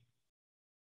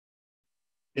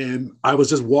 and I was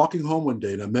just walking home one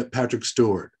day and I met Patrick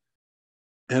Stewart,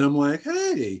 and I'm like,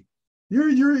 hey,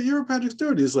 you're Patrick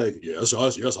Stewart. He's like, yes,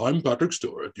 I'm Patrick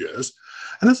Stewart, yes.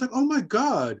 And I was like, oh my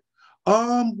God,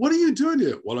 what are you doing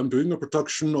here? Well, I'm doing a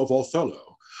production of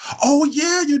Othello. Oh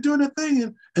yeah, you're doing a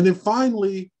thing. And then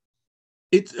finally,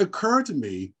 it occurred to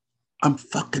me, I'm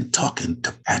fucking talking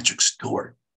to Patrick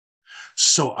Stewart.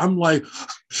 So I'm like,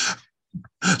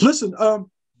 listen,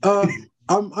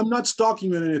 I'm not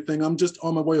stalking you or anything. I'm just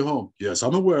on my way home. Yes,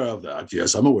 I'm aware of that.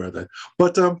 Yes, I'm aware of that.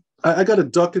 But I got to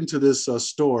duck into this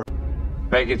store.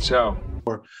 Make it so.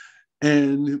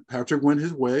 And Patrick went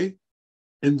his way.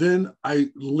 And then I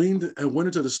leaned and went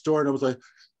into the store and I was like,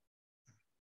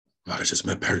 wow, I just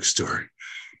met Patrick Stewart.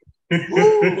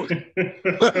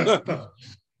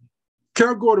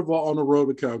 Count Gordeval, on the road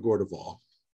with Count Gordeval.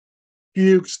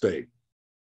 Huge state.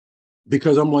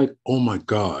 Because I'm like, oh my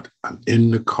God, I'm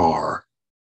in the car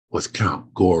with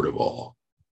Count Gordeval.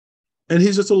 And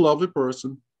he's just a lovely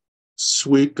person,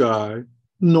 sweet guy,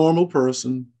 normal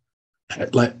person.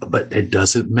 But it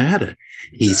doesn't matter.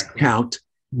 He's Count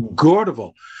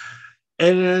Gordeval.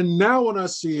 And now when I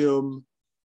see him,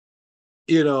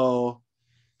 you know,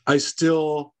 I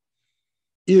still,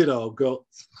 you know, go,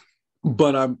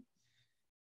 but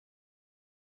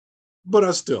but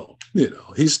I still,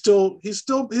 he's still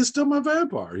my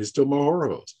vampire. He's still my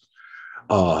horror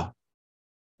host.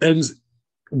 And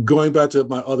going back to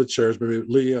my other cherished maybe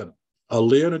Leanna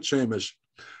Chamish,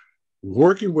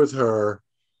 working with her,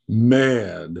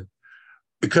 man,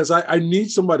 because I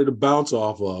need somebody to bounce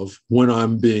off of when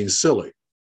I'm being silly.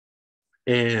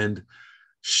 And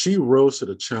she roasted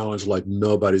a challenge like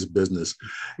nobody's business.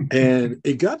 And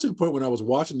it got to the point when I was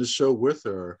watching the show with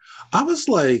her, I was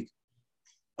like,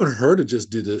 I want her to just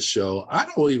do this show. I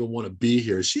don't even want to be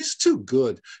here. She's too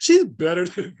good. She's better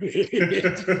than me.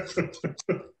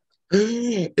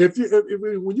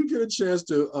 When you get a chance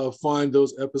to find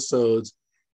those episodes,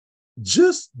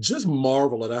 just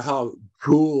marvel at how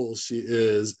cool she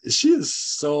is. She is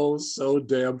so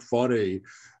damn funny.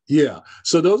 Yeah.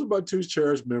 So those are my two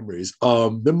cherished memories.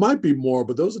 There might be more,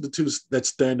 but those are the two that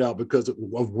stand out because of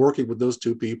working with those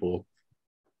two people.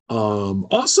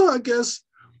 Also, I guess,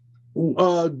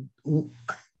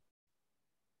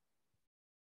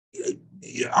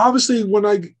 obviously, when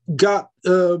I got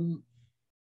when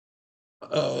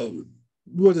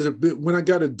I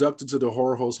got inducted to the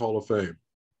Horror Host Hall of Fame,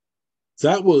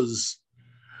 that's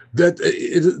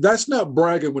not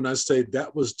bragging when I say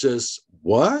that was just,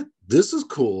 what? This is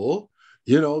cool.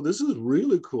 This is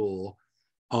really cool.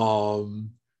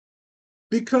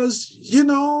 Because,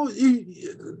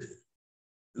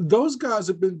 those guys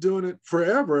have been doing it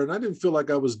forever, and I didn't feel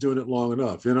like I was doing it long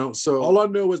enough, So all I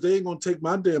know is they ain't gonna take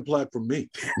my damn plaque from me.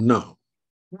 No.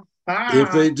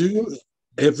 If they do,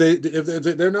 if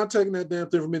they're not taking that damn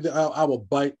thing from me, I will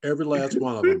bite every last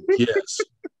one of them. Yes.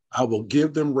 I will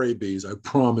give them rabies, I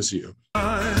promise you.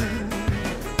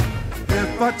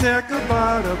 If I take a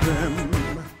bite of them,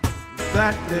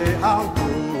 that day I'll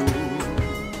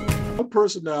grow. My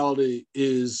personality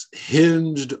is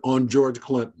hinged on George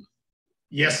Clinton.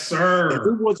 Yes,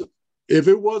 sir. If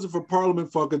it wasn't for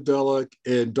Parliament Funkadelic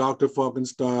and Dr.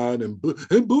 Funkenstein and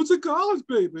Bootsy Collins,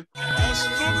 baby,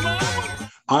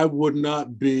 I would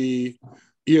not be,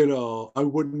 I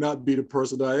would not be the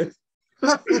person I am.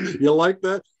 You like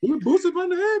that? Bootsy on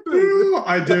the head, baby.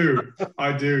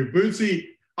 I do. Bootsy,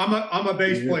 I'm a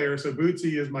bass player, so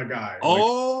Bootsy is my guy.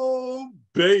 Oh,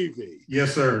 baby.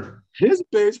 Yes, sir. His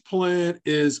bass playing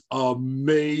is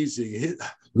amazing.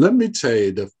 Let me tell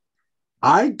you,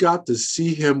 I got to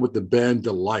see him with the band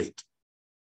Delight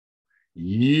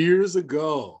years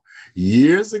ago. He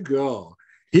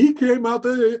came out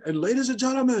there, and ladies and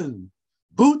gentlemen,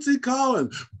 Bootsy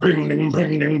Collins, bring ding,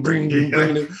 bring ding, bring ding,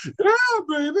 bring ding. Yeah,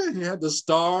 baby. He had the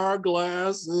star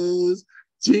glasses,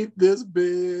 teeth this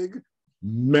big.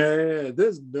 Man,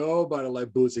 there's nobody like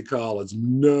Bootsy Collins.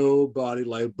 Nobody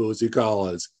like Bootsy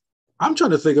Collins. I'm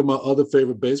trying to think of my other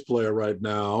favorite bass player right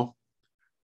now.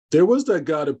 There was that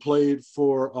guy that played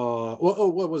for,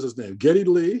 what was his name? Geddy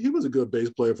Lee. He was a good bass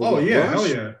player for Rush. Hell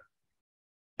yeah.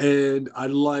 And I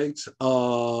liked...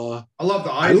 I love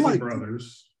the Isley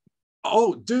Brothers.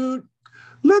 Oh, dude,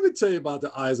 let me tell you about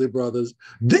the Isley Brothers.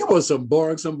 There was some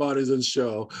boring somebodies in the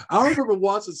show. I remember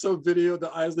watching some video of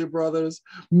the Isley Brothers.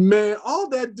 Man, all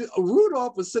that,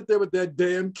 Rudolph would sit there with that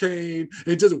damn cane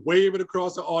and just wave it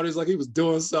across the audience like he was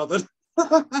doing something.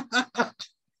 Like,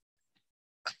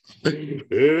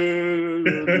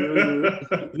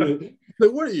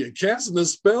 what are you, casting a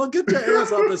spell? Get your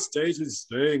ass off the stage and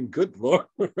sing. Good Lord.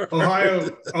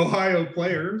 Ohio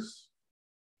players.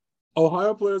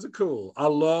 Ohio players are cool. I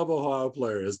love Ohio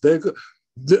players.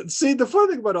 See, the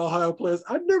funny thing about Ohio players,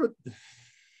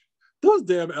 those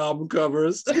damn album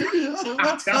covers.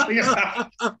 I'm telling you.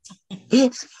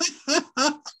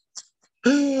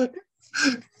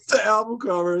 The album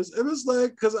covers. It was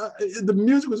like, because the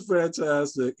music was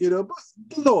fantastic, but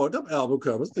Lord, them album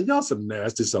covers, y'all some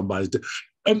nasty somebody's.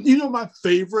 And my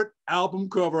favorite album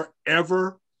cover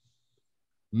ever?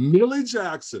 Millie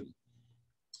Jackson.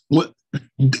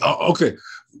 Okay,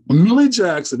 Millie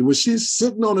Jackson, when she's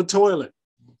sitting on the toilet,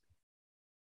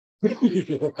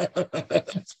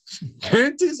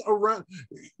 panties around.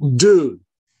 Dude,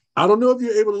 I don't know if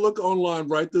you're able to look online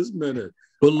right this minute,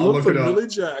 but look for Millie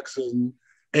Jackson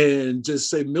and just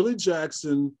say Millie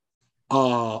Jackson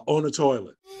on a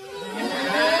toilet.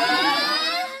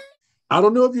 I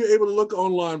don't know if you're able to look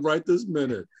online right this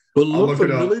minute, but look for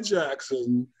Millie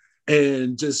Jackson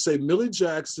and just say Millie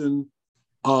Jackson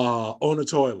on a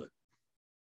toilet.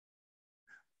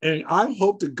 And I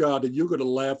hope to God that you're going to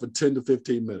laugh for 10 to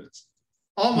 15 minutes.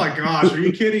 Oh my gosh, are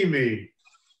you kidding me?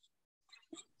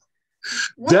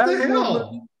 What the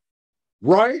hell? Woman,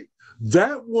 right?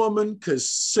 That woman could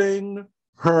sing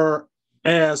her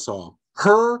ass off.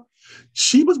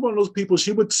 She was one of those people,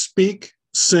 she would speak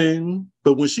sing,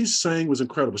 but when she sang, it was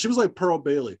incredible. She was like Pearl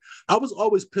Bailey. I was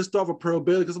always pissed off at Pearl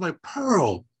Bailey because I'm like,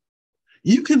 Pearl,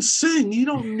 you can sing. You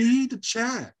don't need to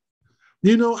chat.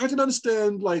 You know, I can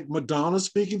understand like Madonna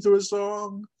speaking through a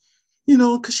song, you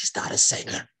know, because she's not a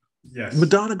singer. Yes.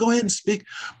 Madonna, go ahead and speak.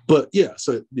 But yeah,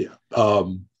 so yeah.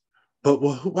 But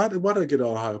why did I get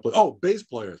all high? Oh, bass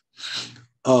players.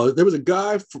 There was a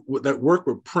guy that worked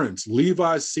with Prince,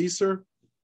 Levi Caesar.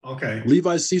 Okay.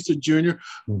 Levi Caesar Jr.,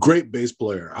 great bass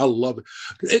player. I love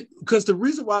it. Because the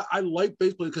reason why I like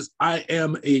bass players because I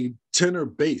am a tenor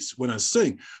bass when I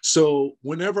sing. So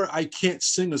whenever I can't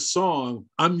sing a song,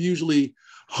 I'm usually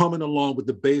humming along with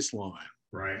the bass line.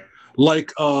 Right.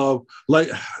 Like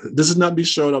this is not me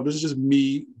showing up. This is just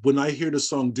me. When I hear the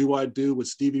song "Do I Do" with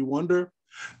Stevie Wonder,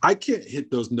 I can't hit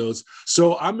those notes.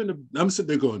 So I'm sitting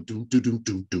there going doom doom doom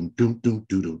doom doom doom doom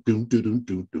doom doom doom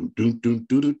doom doom doom doom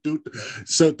doom doom.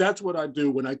 So that's what I do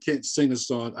when I can't sing a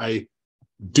song. I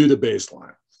do the bass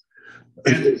line.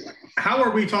 And how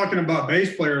are we talking about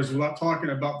bass players without talking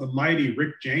about the mighty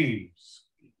Rick James?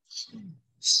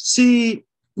 See,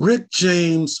 Rick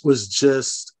James was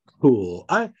just cool.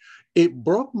 It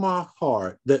broke my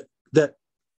heart that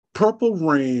Purple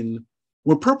Rain,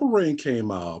 when Purple Rain came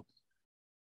out,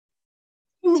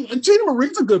 Gina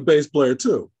Marie's a good bass player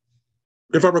too,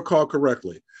 if I recall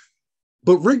correctly.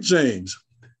 But Rick James,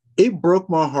 it broke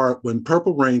my heart when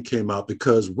Purple Rain came out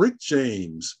because Rick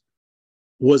James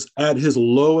was at his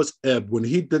lowest ebb when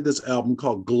he did this album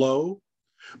called Glow,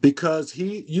 because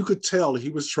you could tell he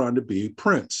was trying to be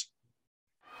Prince.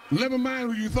 Never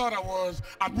mind who you thought I was.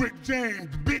 I'm Rick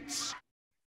James, bitch.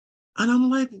 And I'm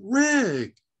like,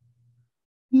 Rick,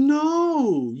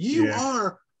 no, you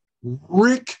are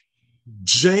Rick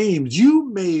James. You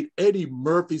made Eddie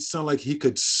Murphy sound like he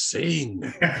could sing.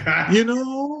 You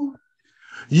know,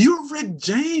 you're Rick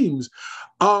James.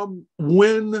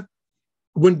 When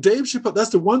Dave Chappelle, that's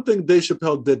the one thing Dave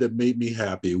Chappelle did that made me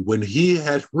happy. When he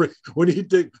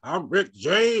did, I'm Rick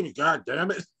James, God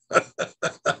damn it.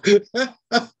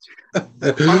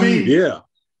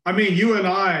 I mean, You and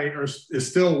I is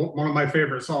still one of my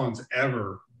favorite songs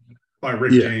ever by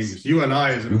Rick James. You and I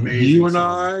is an amazing You and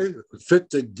song. I fit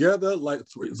together like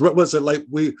what was it, like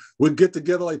we get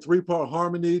together like 3-part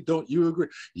harmony, don't you agree?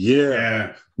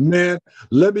 Yeah, man,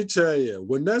 let me tell you,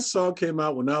 when that song came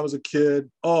out when I was a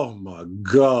kid, oh my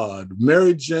God,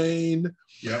 Mary Jane.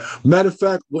 Yeah. Matter of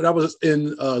fact, when I was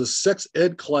in sex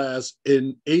ed class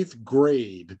in 8th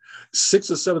grade,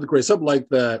 6th or 7th grade, something like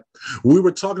that, we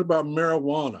were talking about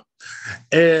marijuana.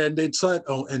 And they said,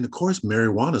 oh, and of course,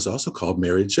 marijuana is also called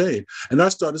Mary Jane. And I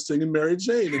started singing Mary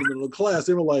Jane in the middle of class.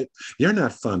 They were like, you're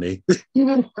not funny.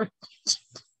 On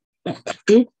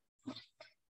the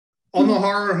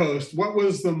Horror Host, what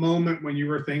was the moment when you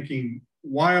were thinking,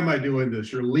 why am I doing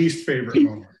this? Your least favorite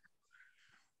moment?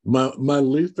 My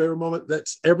least favorite moment,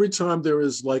 that's every time there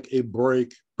is like a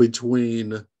break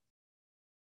between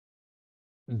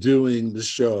doing the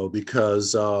show,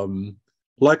 because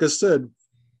like I said,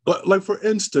 like for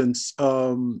instance,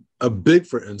 a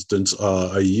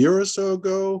year or so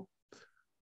ago,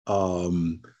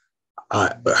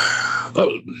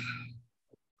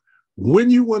 when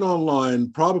you went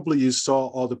online, probably you saw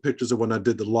all the pictures of when I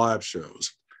did the live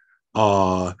shows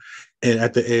and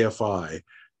at the AFI.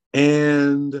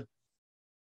 And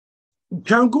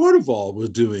Count Gordeval was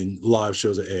doing live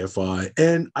shows at AFI.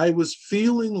 And I was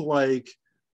feeling like,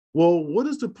 well, what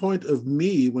is the point of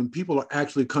me when people are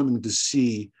actually coming to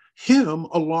see him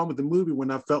along with the movie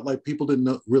when I felt like people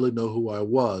didn't really know who I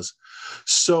was?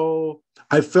 So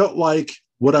I felt like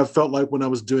what I felt like when I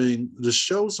was doing the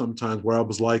show sometimes, where I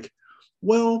was like,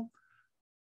 well,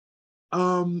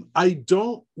 I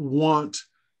don't want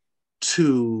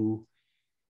to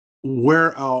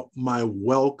wear out my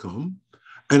welcome,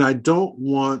 and I don't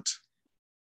want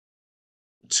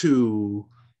to,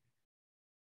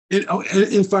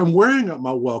 if I'm wearing out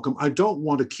my welcome, I don't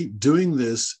want to keep doing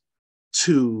this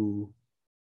to,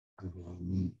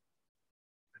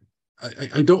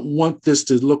 I don't want this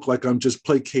to look like I'm just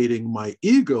placating my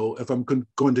ego if I'm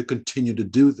going to continue to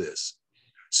do this.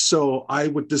 So I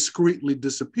would discreetly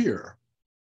disappear.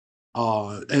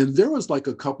 And there was like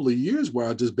a couple of years where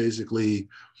I just basically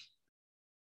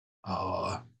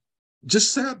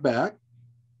just sat back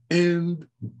and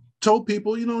told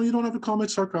people, you know, you don't have to call me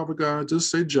Sarcofiguy, just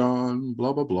say John,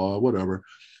 blah, blah, blah, whatever.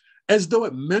 As though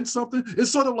it meant something. It's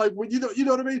sort of like when you know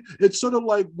what I mean? It's sort of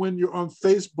like when you're on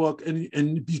Facebook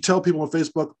and you tell people on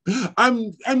Facebook,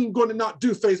 I'm going to not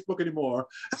do Facebook anymore.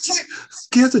 It's like, who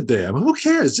gives a damn? Who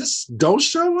cares? Just don't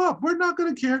show up. We're not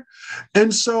going to care.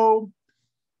 And so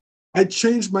I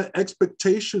changed my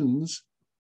expectations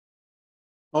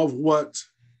of what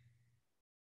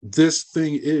this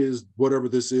thing is, whatever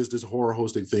this is, this horror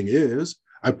hosting thing is,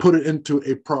 I put it into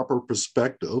a proper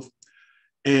perspective.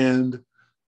 And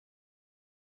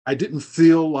I didn't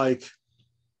feel like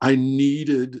I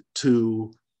needed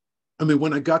to, I mean,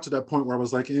 when I got to that point where I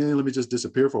was like, let me just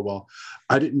disappear for a while,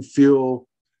 I didn't feel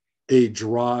a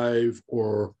drive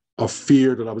or a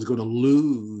fear that I was going to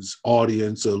lose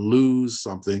audience or lose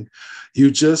something. You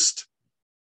just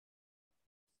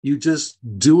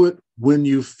do it when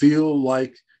you feel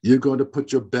like you're going to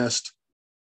put your best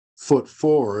foot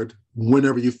forward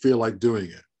whenever you feel like doing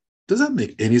it. Does that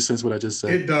make any sense what I just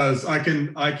said? It does. I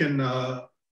can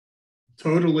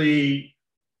totally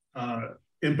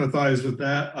empathize with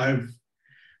that.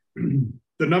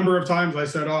 The number of times I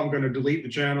said, I'm going to delete the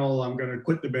channel, I'm going to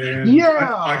quit the band.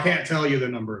 Yeah. I can't tell you the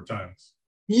number of times.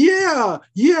 Yeah.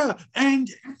 And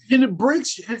it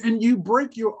breaks, and you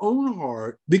break your own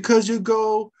heart because you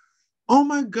go, oh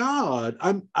my God,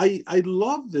 I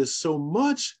love this so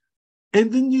much.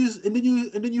 And then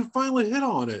you finally hit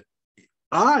on it.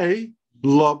 I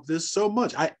love this so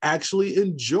much. I actually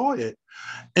enjoy it.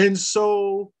 And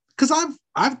so, because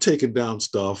I've taken down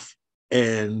stuff,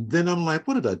 and then I'm like,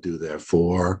 what did I do that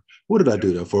for? What did I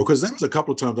do that for? Because there was a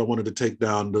couple of times I wanted to take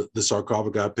down the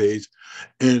Sarcofiguy page.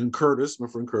 And Curtis, my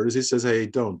friend Curtis, he says, hey,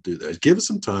 don't do that. Give it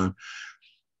some time.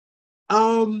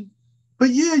 But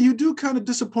yeah, you do kind of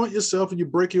disappoint yourself and you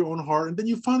break your own heart. And then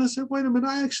you finally say, wait a minute,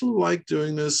 I actually like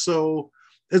doing this. So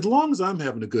as long as I'm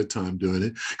having a good time doing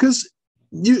it, because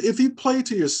if you play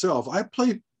to yourself, I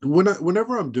play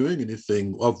whenever I'm doing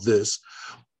anything of this,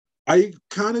 I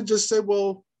kind of just say,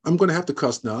 well, I'm going to have to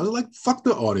cuss now. I'm like, fuck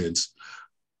the audience.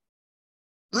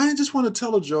 I just want to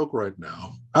tell a joke right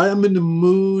now. I am in the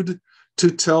mood to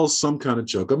tell some kind of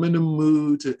joke. I'm in the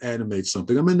mood to animate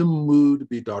something. I'm in the mood to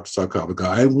be Dr. Sarcofiguy.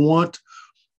 I want,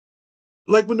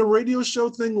 like when the radio show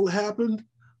thing happened,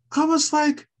 I was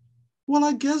like, well,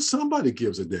 I guess somebody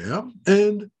gives a damn.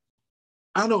 And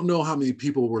I don't know how many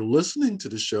people were listening to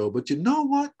the show, but you know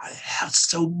what? I had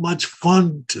so much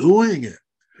fun doing it.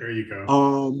 There you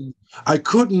go. I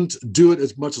couldn't do it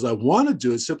as much as I want to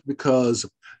do it simply because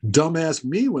dumbass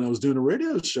me, when I was doing a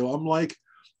radio show, I'm like,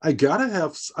 I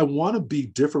want to be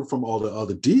different from all the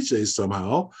other DJs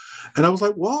somehow. And I was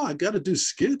like, well, I got to do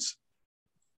skits.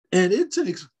 And it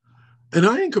takes, and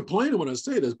I ain't complaining when I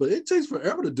say this, but it takes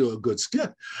forever to do a good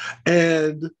skit.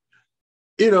 And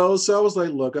so I was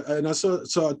like, look, and I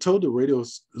told the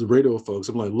radio folks,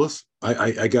 I'm like, listen,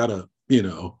 I gotta,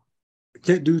 I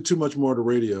can't do too much more to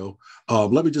radio.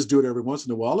 Let me just do it every once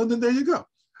in a while, and then there you go.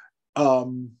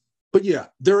 But yeah,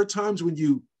 there are times when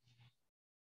you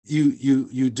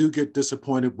do get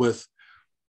disappointed with,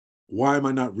 why am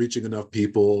I not reaching enough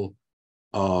people?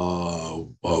 Why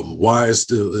am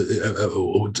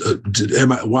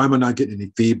I not getting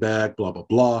any feedback? Blah blah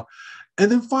blah,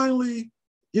 and then finally,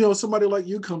 somebody like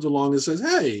you comes along and says,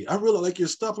 hey, I really like your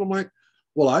stuff. And I'm like,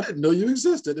 well, I didn't know you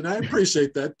existed, and I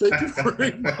appreciate that. Thank you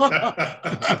very much.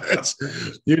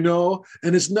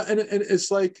 And it's not, and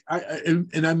it's like,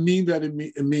 I mean that in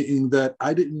meaning that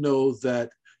I didn't know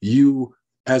that you,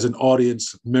 as an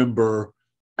audience member,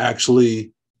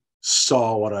 actually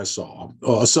saw what I saw,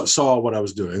 or saw what I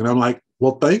was doing, and I'm like,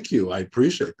 well, thank you, I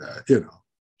appreciate that.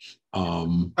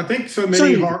 I think so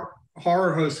many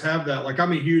horror hosts have that. Like,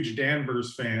 I'm a huge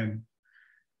Danvers fan.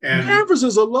 And Danvers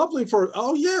is a lovely person.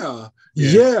 Oh yeah.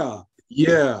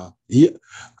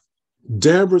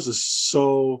 Danvers is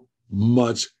so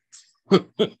much.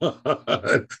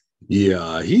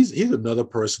 Yeah, he's another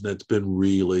person that's been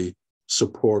really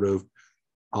supportive.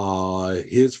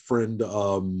 His friend,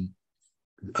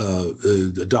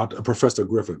 Professor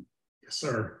Griffin. Yes,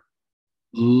 sir.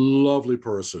 Lovely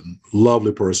person,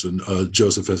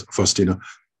 Joseph Faustina.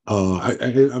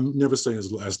 I'm never saying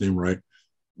his last name right.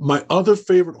 My other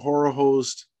favorite horror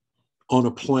host on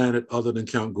a planet other than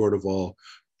Count Gordeval,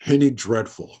 Penny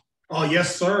Dreadful. Oh,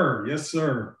 yes, sir. Yes,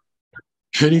 sir.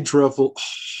 Penny Dreadful,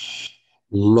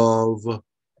 love.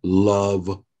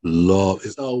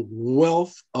 It's a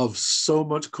wealth of so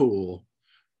much cool.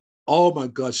 Oh my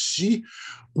gosh,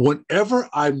 whenever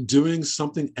I'm doing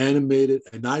something animated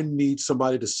and I need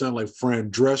somebody to sound like Fran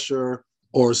Drescher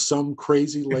or some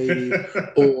crazy lady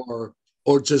or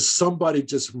just somebody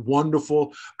just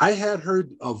wonderful. I had her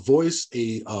voice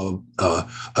a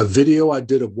video I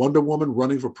did of Wonder Woman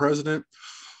running for president.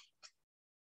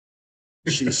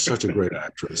 She's such a great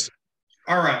actress.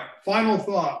 All right, final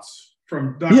thoughts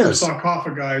from Dr.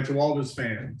 Sarcofiguy to all his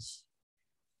fans.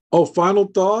 Oh, final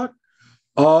thought?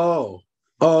 Look,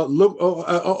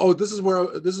 this is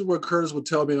where Curtis would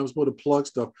tell me I'm supposed to plug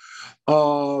stuff.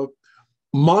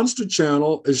 Monster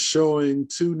Channel is showing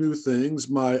 2 new things.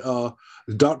 My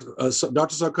Dr.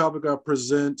 Sarcofiguy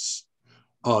presents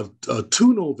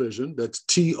Tunnel Vision. That's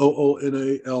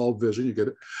Toonal Vision. You get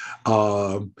it.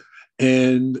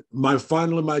 And my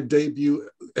debut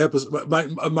episode,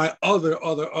 my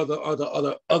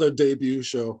other debut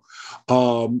show.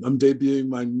 I'm debuting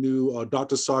my new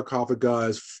Dr.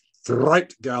 Sarcofiguy's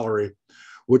Fright Gallery,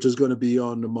 which is going to be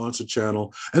on the Monster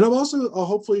Channel. And I'm also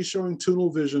hopefully showing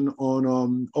Tunnel Vision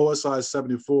on OSI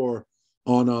 74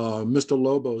 on Mr.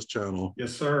 Lobo's channel.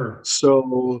 Yes, sir.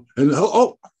 So, and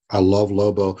I love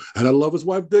Lobo, and I love his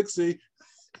wife Dixie.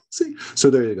 See, so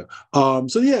there you go.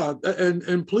 So yeah,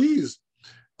 and please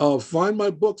find my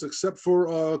books, except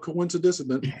for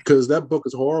Coincident, because that book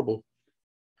is horrible.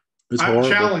 It's horrible.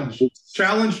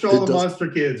 Challenge to all the Monster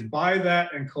Kids. Buy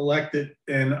that and collect it.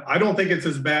 And I don't think it's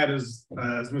as bad as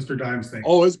Mr. Dimes thinks.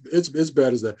 Oh, it's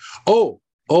bad as that.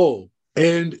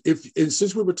 And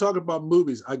since we were talking about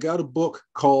movies, I got a book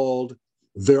called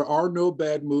 "There Are No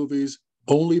Bad Movies,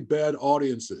 Only Bad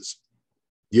Audiences."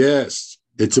 Yes,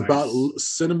 it's about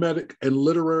cinematic and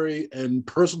literary and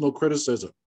personal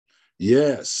criticism.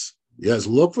 Yes,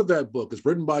 look for that book. It's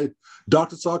written by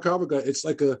Dr. Sarcofiguy. It's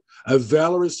like a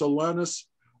Valerie Solanas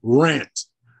rant.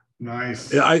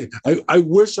 Nice. I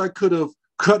wish I could have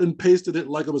cut and pasted it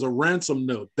like it was a ransom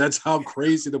note. That's how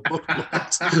crazy the book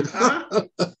was.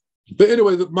 But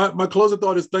anyway, my closing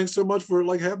thought is thanks so much for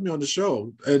having me on the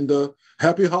show, and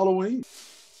happy Halloween.